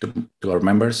push to our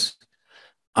members.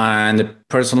 And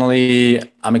personally,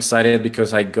 I'm excited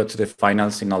because I got to the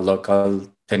finals in a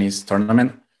local tennis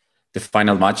tournament. The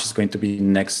final match is going to be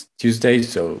next Tuesday,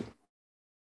 so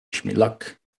wish me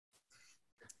luck.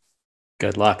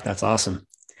 Good luck. That's awesome.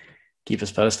 Keep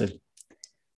us posted.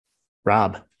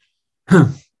 Rob.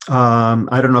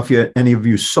 I don't know if any of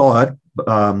you saw it.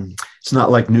 It's not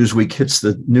like Newsweek hits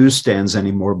the newsstands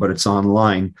anymore, but it's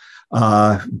online.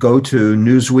 Go to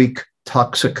Newsweek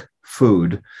Toxic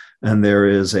Food, and there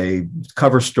is a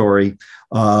cover story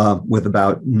with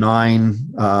about 9,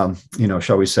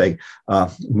 shall we say,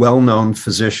 well-known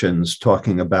physicians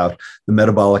talking about the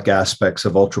metabolic aspects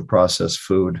of ultra-processed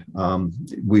food.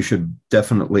 We should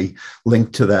definitely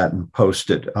link to that and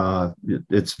post it.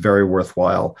 It's very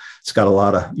worthwhile. It's got a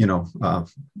lot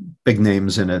of, big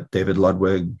names in it. David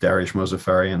Ludwig, Dariush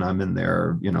Mozaffarian, I'm in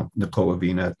there, Nicole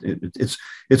Avina.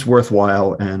 It's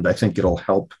worthwhile, and I think it'll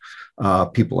help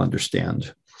people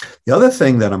understand. The other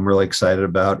thing that I'm really excited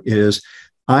about is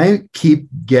I keep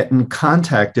getting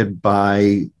contacted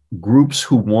by groups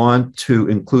who want to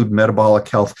include metabolic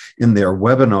health in their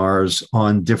webinars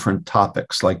on different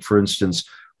topics, like, for instance,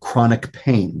 chronic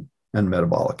pain and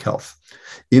metabolic health,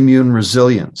 immune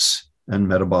resilience and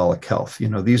metabolic health.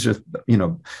 These are,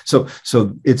 so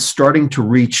it's starting to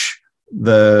reach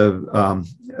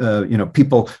the,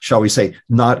 people, shall we say,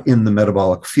 not in the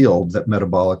metabolic field, that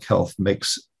metabolic health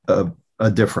makes a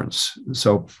difference.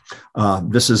 So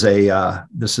this is a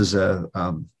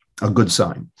good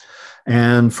sign.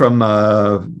 And from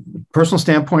a personal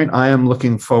standpoint, I am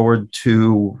looking forward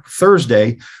to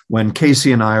Thursday when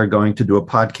Casey and I are going to do a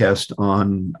podcast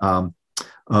on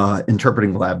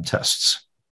interpreting lab tests,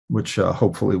 which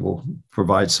hopefully will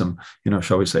provide some,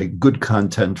 shall we say, good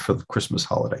content for the Christmas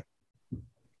holiday.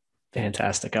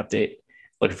 Fantastic update.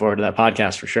 Looking forward to that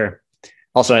podcast for sure.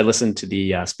 Also, I listened to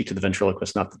the Speak to the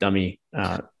Ventriloquist, Not the Dummy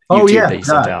YouTube that you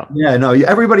sent out. Yeah, no,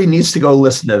 everybody needs to go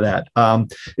listen to that.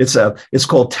 It's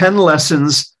called 10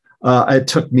 Lessons. It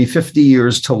took me 50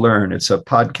 years to learn. It's a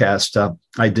podcast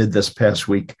I did this past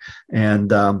week.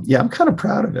 And I'm kind of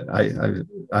proud of it.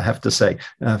 I have to say,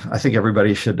 I think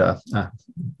everybody should, it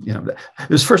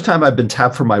was the first time I've been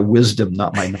tapped for my wisdom,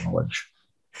 not my knowledge.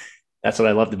 That's what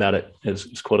I loved about it.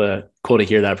 It's cool to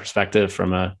hear that perspective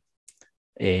from a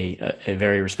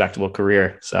very respectable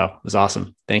career. So it was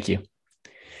awesome. Thank you.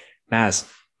 Maz,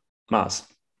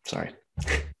 sorry.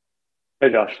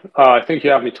 Hey, Josh. I think you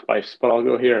have me twice, but I'll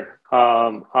go here.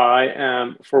 I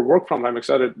am, for work from, I'm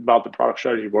excited about the product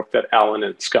strategy work that Alan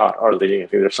and Scott are leading. I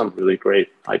think there's some really great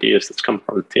ideas that's come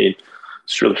from the team.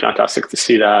 It's really fantastic to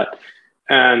see that.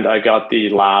 and I got the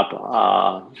lab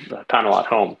panel at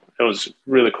home. It was a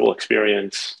really cool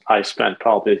experience. I spent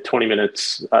probably 20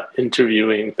 minutes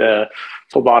interviewing the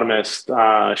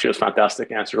phlebotomist. She was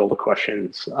fantastic, answered all the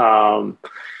questions.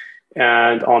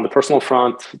 And on the personal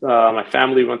front, my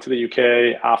family went to the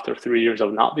UK after 3 years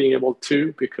of not being able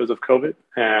to because of COVID.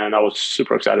 And I was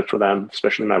super excited for them,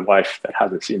 especially my wife that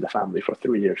hasn't seen the family for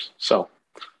 3 years. So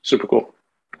super cool.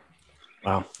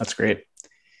 Wow, that's great.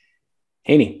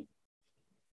 Haney.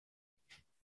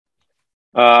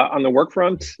 On the work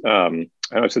front, I know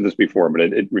I've said this before, but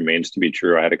it remains to be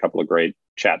true. I had a couple of great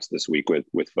chats this week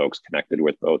with folks connected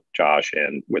with both Josh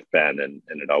and with Ben, and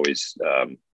it always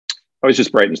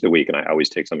just brightens the week, and I always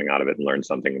take something out of it and learn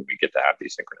something, and we get to have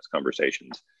these synchronous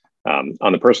conversations.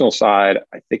 On the personal side,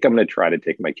 I think I'm going to try to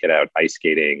take my kid out ice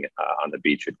skating on the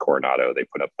beach at Coronado. They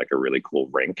put up like a really cool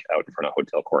rink out in front of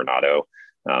Hotel Coronado.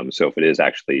 So if it is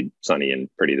actually sunny and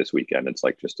pretty this weekend, it's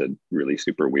like just a really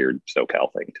super weird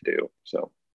SoCal thing to do.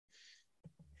 So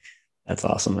that's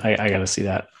awesome. I got to see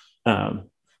that. I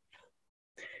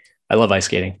love ice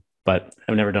skating, but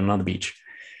I've never done it on the beach.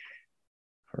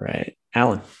 All right,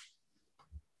 Alan.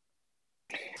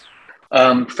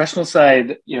 Professional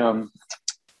side,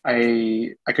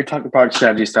 I could talk about product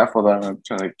strategy stuff, although I'm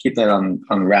trying to keep that on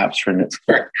wraps for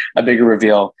a bigger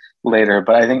reveal later.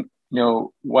 But I think,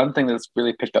 one thing that's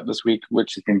really picked up this week,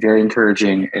 which has been very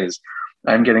encouraging, is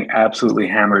I'm getting absolutely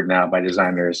hammered now by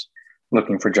designers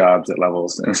looking for jobs at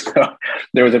levels. And so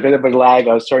there was a bit of a lag.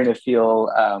 I was starting to feel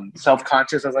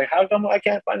self-conscious. I was like, how come I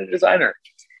can't find a designer?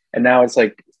 And now it's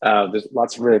like, there's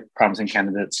lots of really promising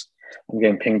candidates. I'm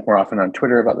getting pinged more often on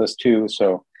Twitter about this too.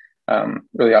 So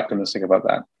really optimistic about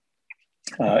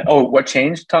that. What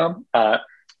changed, Tom?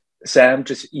 Sam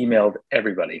just emailed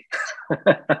everybody.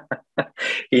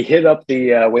 He hit up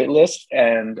the wait list,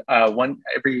 and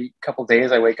every couple of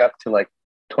days I wake up to like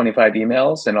 25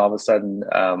 emails, and all of a sudden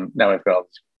now I've got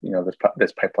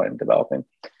this pipeline developing.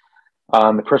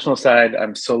 On the personal side,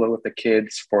 I'm solo with the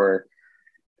kids for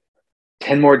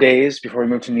 10 more days before we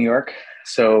move to New York.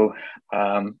 So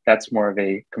that's more of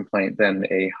a complaint than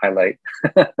a highlight,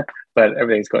 but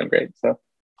everything's going great. So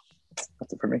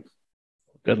that's it for me.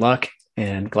 Good luck,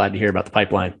 and glad to hear about the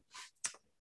pipeline.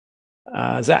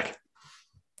 Zach.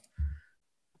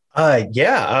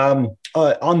 On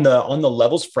the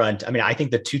levels front, I mean, I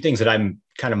think the two things that I'm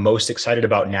kind of most excited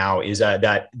about now is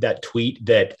that tweet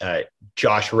that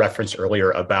Josh referenced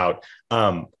earlier about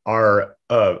our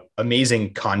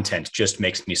amazing content just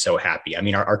makes me so happy. I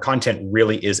mean, our content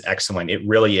really is excellent. It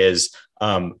really is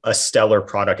a stellar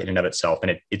product in and of itself,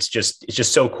 and it's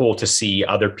just so cool to see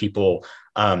other people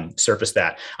surface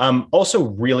that. I'm also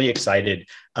really excited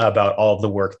about all of the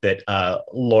work that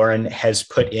Lauren has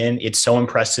put in. It's so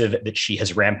impressive that she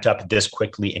has ramped up this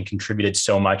quickly and contributed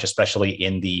so much, especially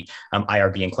in the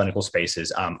IRB and clinical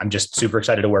spaces. I'm just super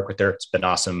excited to work with her. It's been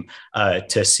awesome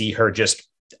to see her just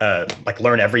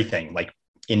learn everything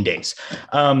in days.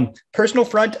 Personal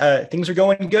front, things are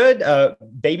going good.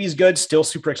 Baby's good. Still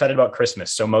super excited about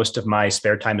Christmas. So most of my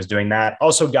spare time is doing that.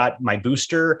 Also got my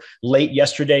booster late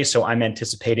yesterday. So I'm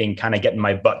anticipating kind of getting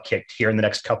my butt kicked here in the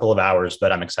next couple of hours,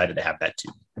 but I'm excited to have that too.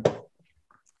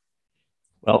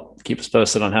 Well, keep us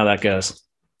posted on how that goes.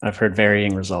 I've heard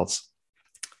varying results.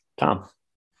 Tom.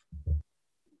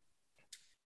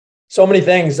 So many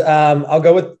things. I'll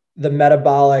go with the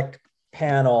metabolic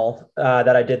panel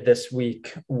that I did this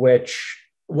week, which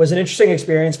was an interesting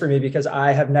experience for me because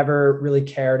I have never really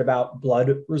cared about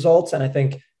blood results. And I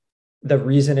think the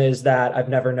reason is that I've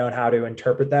never known how to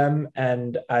interpret them.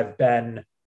 And I've been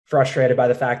frustrated by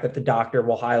the fact that the doctor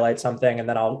will highlight something and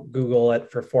then I'll Google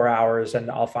it for 4 hours and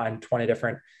I'll find 20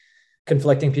 different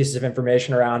conflicting pieces of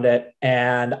information around it.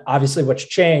 And obviously what's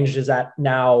changed is that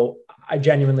now I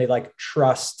genuinely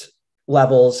trust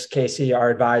Levels, Casey, our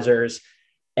advisors.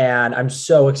 And I'm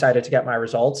so excited to get my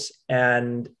results.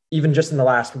 And even just in the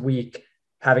last week,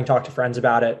 having talked to friends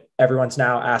about it, everyone's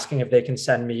now asking if they can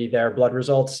send me their blood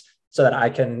results so that I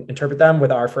can interpret them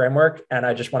with our framework. And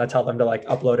I just want to tell them to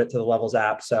upload it to the Levels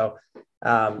app. So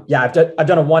I've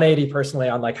done a 180 personally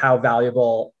on how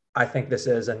valuable I think this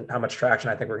is and how much traction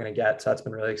I think we're going to get. So that's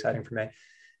been really exciting for me.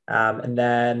 And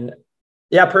then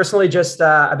personally, just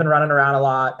I've been running around a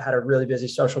lot, had a really busy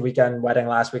social wedding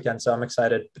last weekend. So I'm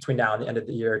excited between now and the end of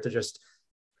the year to just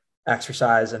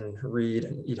exercise and read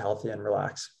and eat healthy and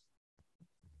relax.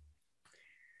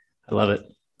 I love it.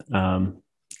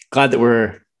 Glad that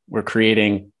we're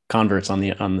creating converts on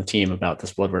the team about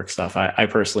this blood work stuff. I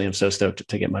personally am so stoked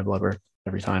to get my blood work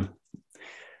every time.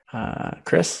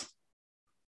 Chris?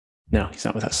 No, he's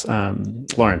not with us.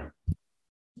 Lauren.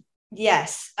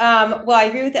 Yes. Well, I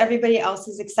agree with everybody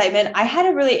else's excitement. I had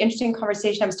a really interesting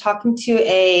conversation. I was talking to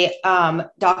a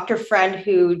doctor friend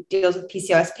who deals with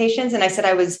PCOS patients, and I said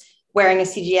I was wearing a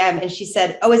CGM, and she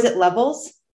said, "Oh, is it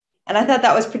levels?" And I thought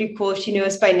that was pretty cool. She knew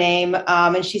us by name,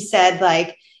 and she said,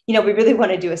 like, we really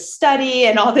want to do a study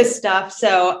and all this stuff.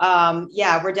 So,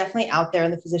 yeah, we're definitely out there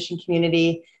in the physician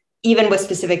community, even with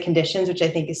specific conditions, which I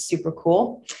think is super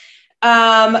cool.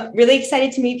 Really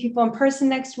excited to meet people in person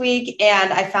next week.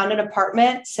 And I found an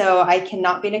apartment, so I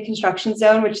cannot be in a construction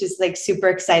zone, which is like super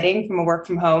exciting from a work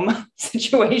from home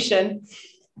situation.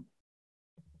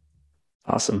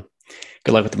 Awesome.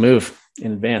 Good luck with the move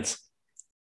in advance.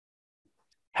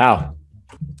 How?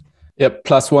 Yep,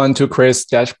 +1 to Chris'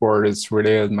 dashboard is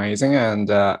really amazing. And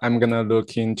I'm going to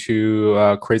look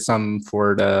into create some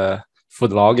for the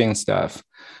food logging stuff.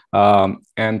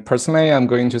 And personally, I'm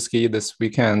going to ski this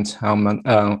weekend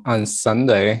on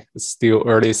Sunday. It's still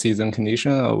early season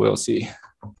condition. We'll see.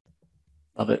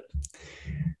 Love it.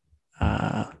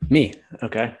 Me.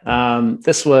 Okay.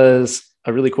 This was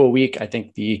a really cool week. I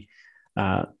think the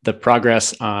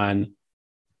progress on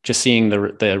just seeing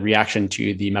the reaction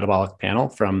to the metabolic panel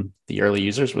from the early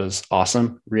users was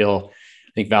awesome. Real,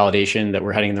 I think, validation that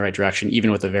we're heading in the right direction,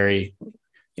 even with a very,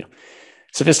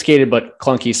 sophisticated but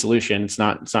clunky solution. It's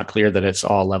not clear that it's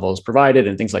all levels provided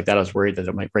and things like that. I was worried that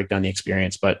it might break down the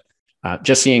experience, but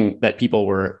just seeing that people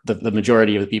were the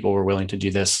majority of the people were willing to do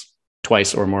this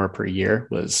twice or more per year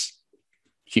was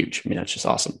huge. I mean, that's just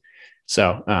awesome.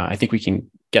 So I think we can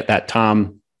get that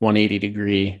Tom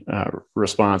 180-degree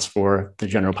response for the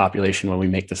general population when we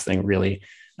make this thing really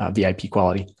VIP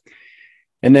quality.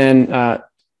 And then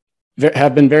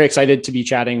have been very excited to be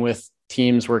chatting with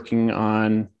teams working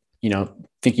on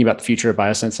thinking about the future of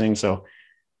biosensing. So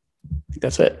I think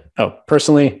that's it. Oh,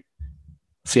 personally,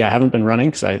 see, I haven't been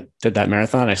running because I did that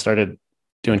marathon. I started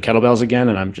doing kettlebells again,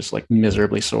 and I'm just like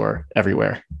miserably sore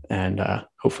everywhere. And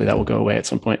hopefully that will go away at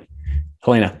some point.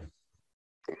 Helena.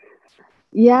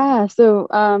 Yeah. So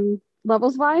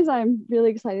levels wise, I'm really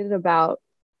excited about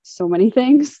so many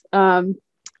things.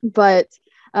 But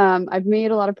I've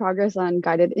made a lot of progress on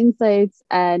guided insights,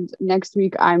 and next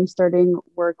week I'm starting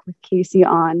work with Casey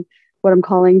on what I'm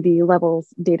calling the levels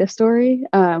data story,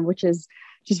 which is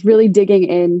just really digging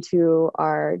into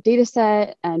our data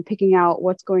set and picking out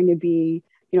what's going to be,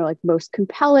 like most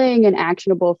compelling and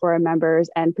actionable for our members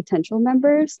and potential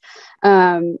members.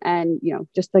 And,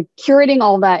 just like curating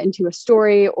all that into a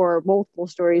story or multiple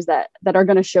stories that are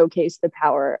going to showcase the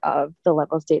power of the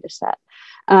levels data set.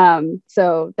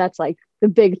 So that's like the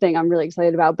big thing I'm really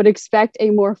excited about, but expect a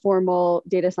more formal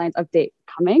data science update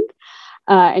coming.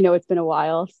 I know it's been a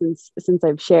while since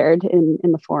I've shared in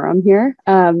the forum here.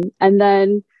 And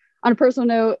then on a personal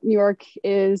note, New York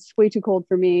is way too cold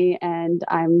for me, and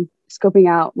I'm scoping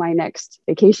out my next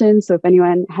vacation. So if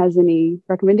anyone has any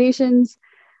recommendations,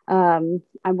 I'm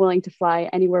willing to fly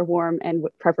anywhere warm and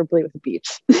preferably with a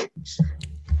beach. I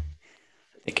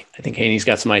think Haney's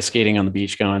got some ice skating on the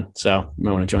beach going, so you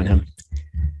might want to join him.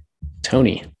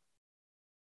 Tony.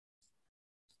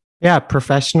 Yeah,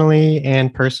 professionally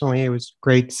and personally, it was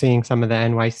great seeing some of the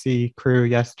NYC crew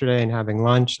yesterday and having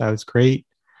lunch. That was great.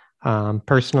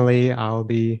 Personally, I'll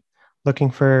be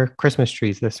looking for Christmas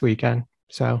trees this weekend,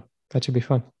 so that should be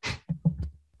fun.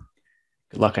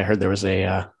 Good luck. I heard there was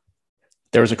a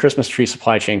Christmas tree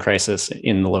supply chain crisis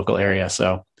in the local area,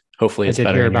 so hopefully it's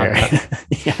better in your area.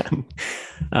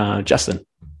 Yeah. Justin.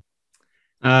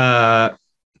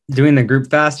 Doing the group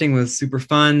fasting was super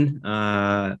fun.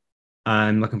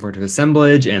 I'm looking forward to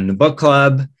assemblage and the book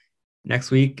club next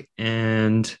week.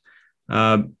 And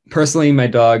personally, my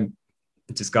dog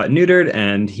just got neutered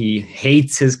and he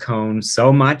hates his cone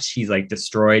so much. He's like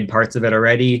destroyed parts of it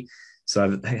already.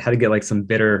 So I had to get like some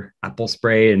bitter apple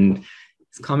spray, and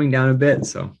it's calming down a bit.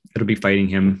 So it'll be fighting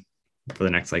him for the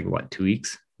next 2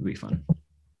 weeks. It'll be fun.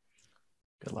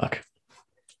 Good luck.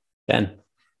 Ben.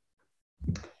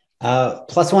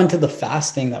 +1 to the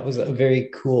fasting. That was a very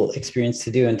cool experience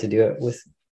to do, and to do it with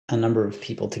a number of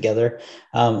people together.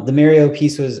 The Mario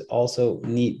piece was also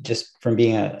neat, just from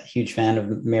being a huge fan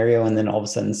of Mario, and then all of a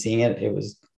sudden seeing it. It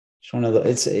was just one of the,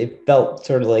 it felt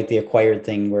sort of like the acquired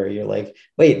thing where you're like,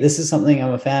 wait, this is something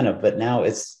I'm a fan of, but now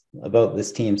it's about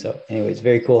this team. So anyways,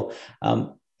 very cool.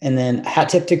 And then hat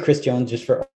tip to Chris Jones just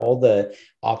for all the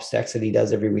ops decks that he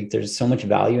does every week. There's so much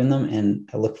value in them, and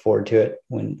I look forward to it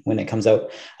when it comes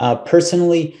out.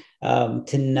 Personally,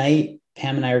 tonight,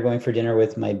 Pam and I are going for dinner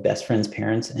with my best friend's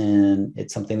parents, and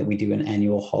it's something that we do, an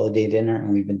annual holiday dinner, and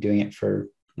we've been doing it for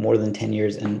more than 10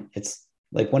 years, and it's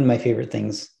like one of my favorite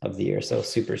things of the year. So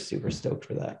super, super stoked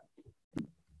for that.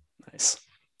 Nice.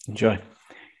 Enjoy.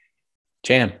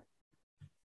 Jan.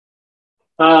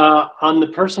 On the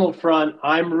personal front,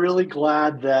 I'm really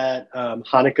glad that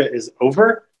Hanukkah is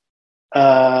over.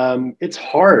 It's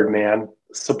hard, man.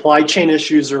 Supply chain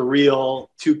issues are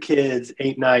real. 2 kids,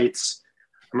 8 nights.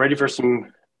 I'm ready for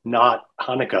some not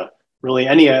Hanukkah. Really,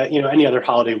 any other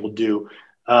holiday will do.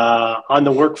 On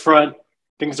the work front,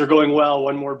 things are going well.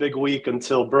 1 more big week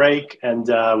until break, and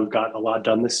we've got a lot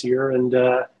done this year. And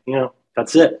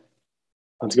that's it.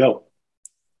 Let's go.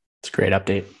 It's a great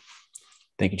update.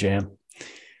 Thank you, JM.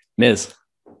 Ms.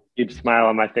 Deep smile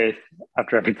on my face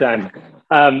after every time.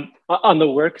 On the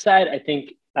work side, I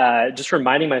think just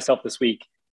reminding myself this week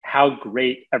how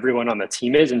great everyone on the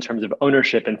team is in terms of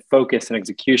ownership and focus and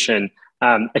execution.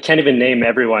 I can't even name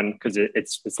everyone because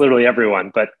it's literally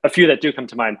everyone, but a few that do come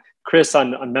to mind. Chris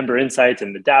on member insights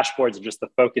and the dashboards and just the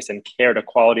focus and care to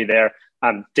quality there.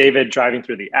 David driving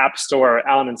through the app store,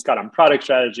 Alan and Scott on product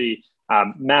strategy.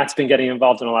 Matt's been getting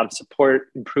involved in a lot of support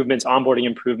improvements, onboarding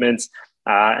improvements.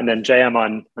 And then JM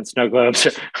on Snow Globes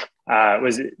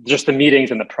was just the meetings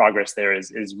and the progress there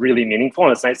is really meaningful.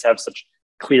 And it's nice to have such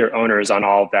clear owners on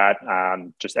all of that,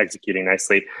 just executing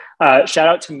nicely. Shout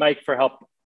out to Mike for help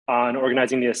on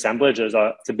organizing the assemblage. It's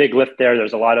a big lift there.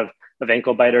 There's a lot of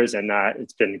ankle biters, and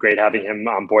it's been great having him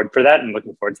on board for that, and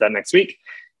looking forward to that next week.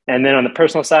 And then on the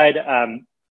personal side,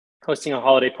 hosting a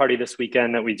holiday party this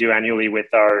weekend that we do annually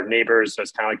with our neighbors. So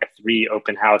it's kind of like a 3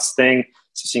 open house thing.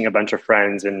 So seeing a bunch of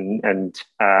friends and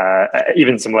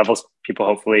even some levels people,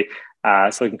 hopefully.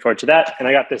 So looking forward to that. And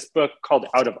I got this book called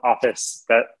Out of Office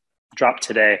that dropped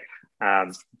today.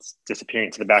 It's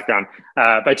disappearing to the background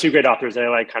by 2 great authors that I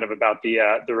like, kind of about the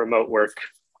remote work,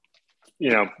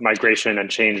 migration and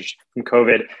change from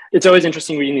COVID. It's always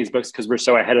interesting reading these books because we're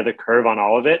so ahead of the curve on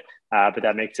all of it. But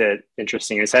that makes it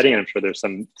interesting and exciting. And I'm sure there's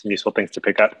some useful things to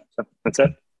pick up. So that's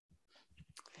it.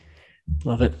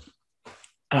 Love it.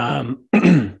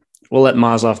 We'll let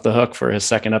Maz off the hook for his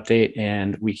second update,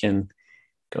 and we can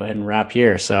go ahead and wrap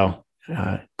here. So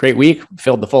great week,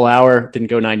 filled the full hour, didn't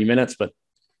go 90 minutes, but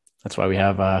that's why we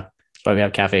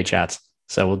have cafe chats.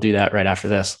 So we'll do that right after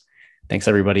this. Thanks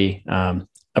everybody.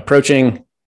 Approaching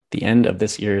the end of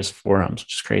this year's forums,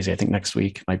 which is crazy. I think next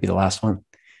week might be the last one.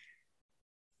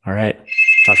 All right.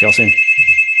 Talk to y'all soon.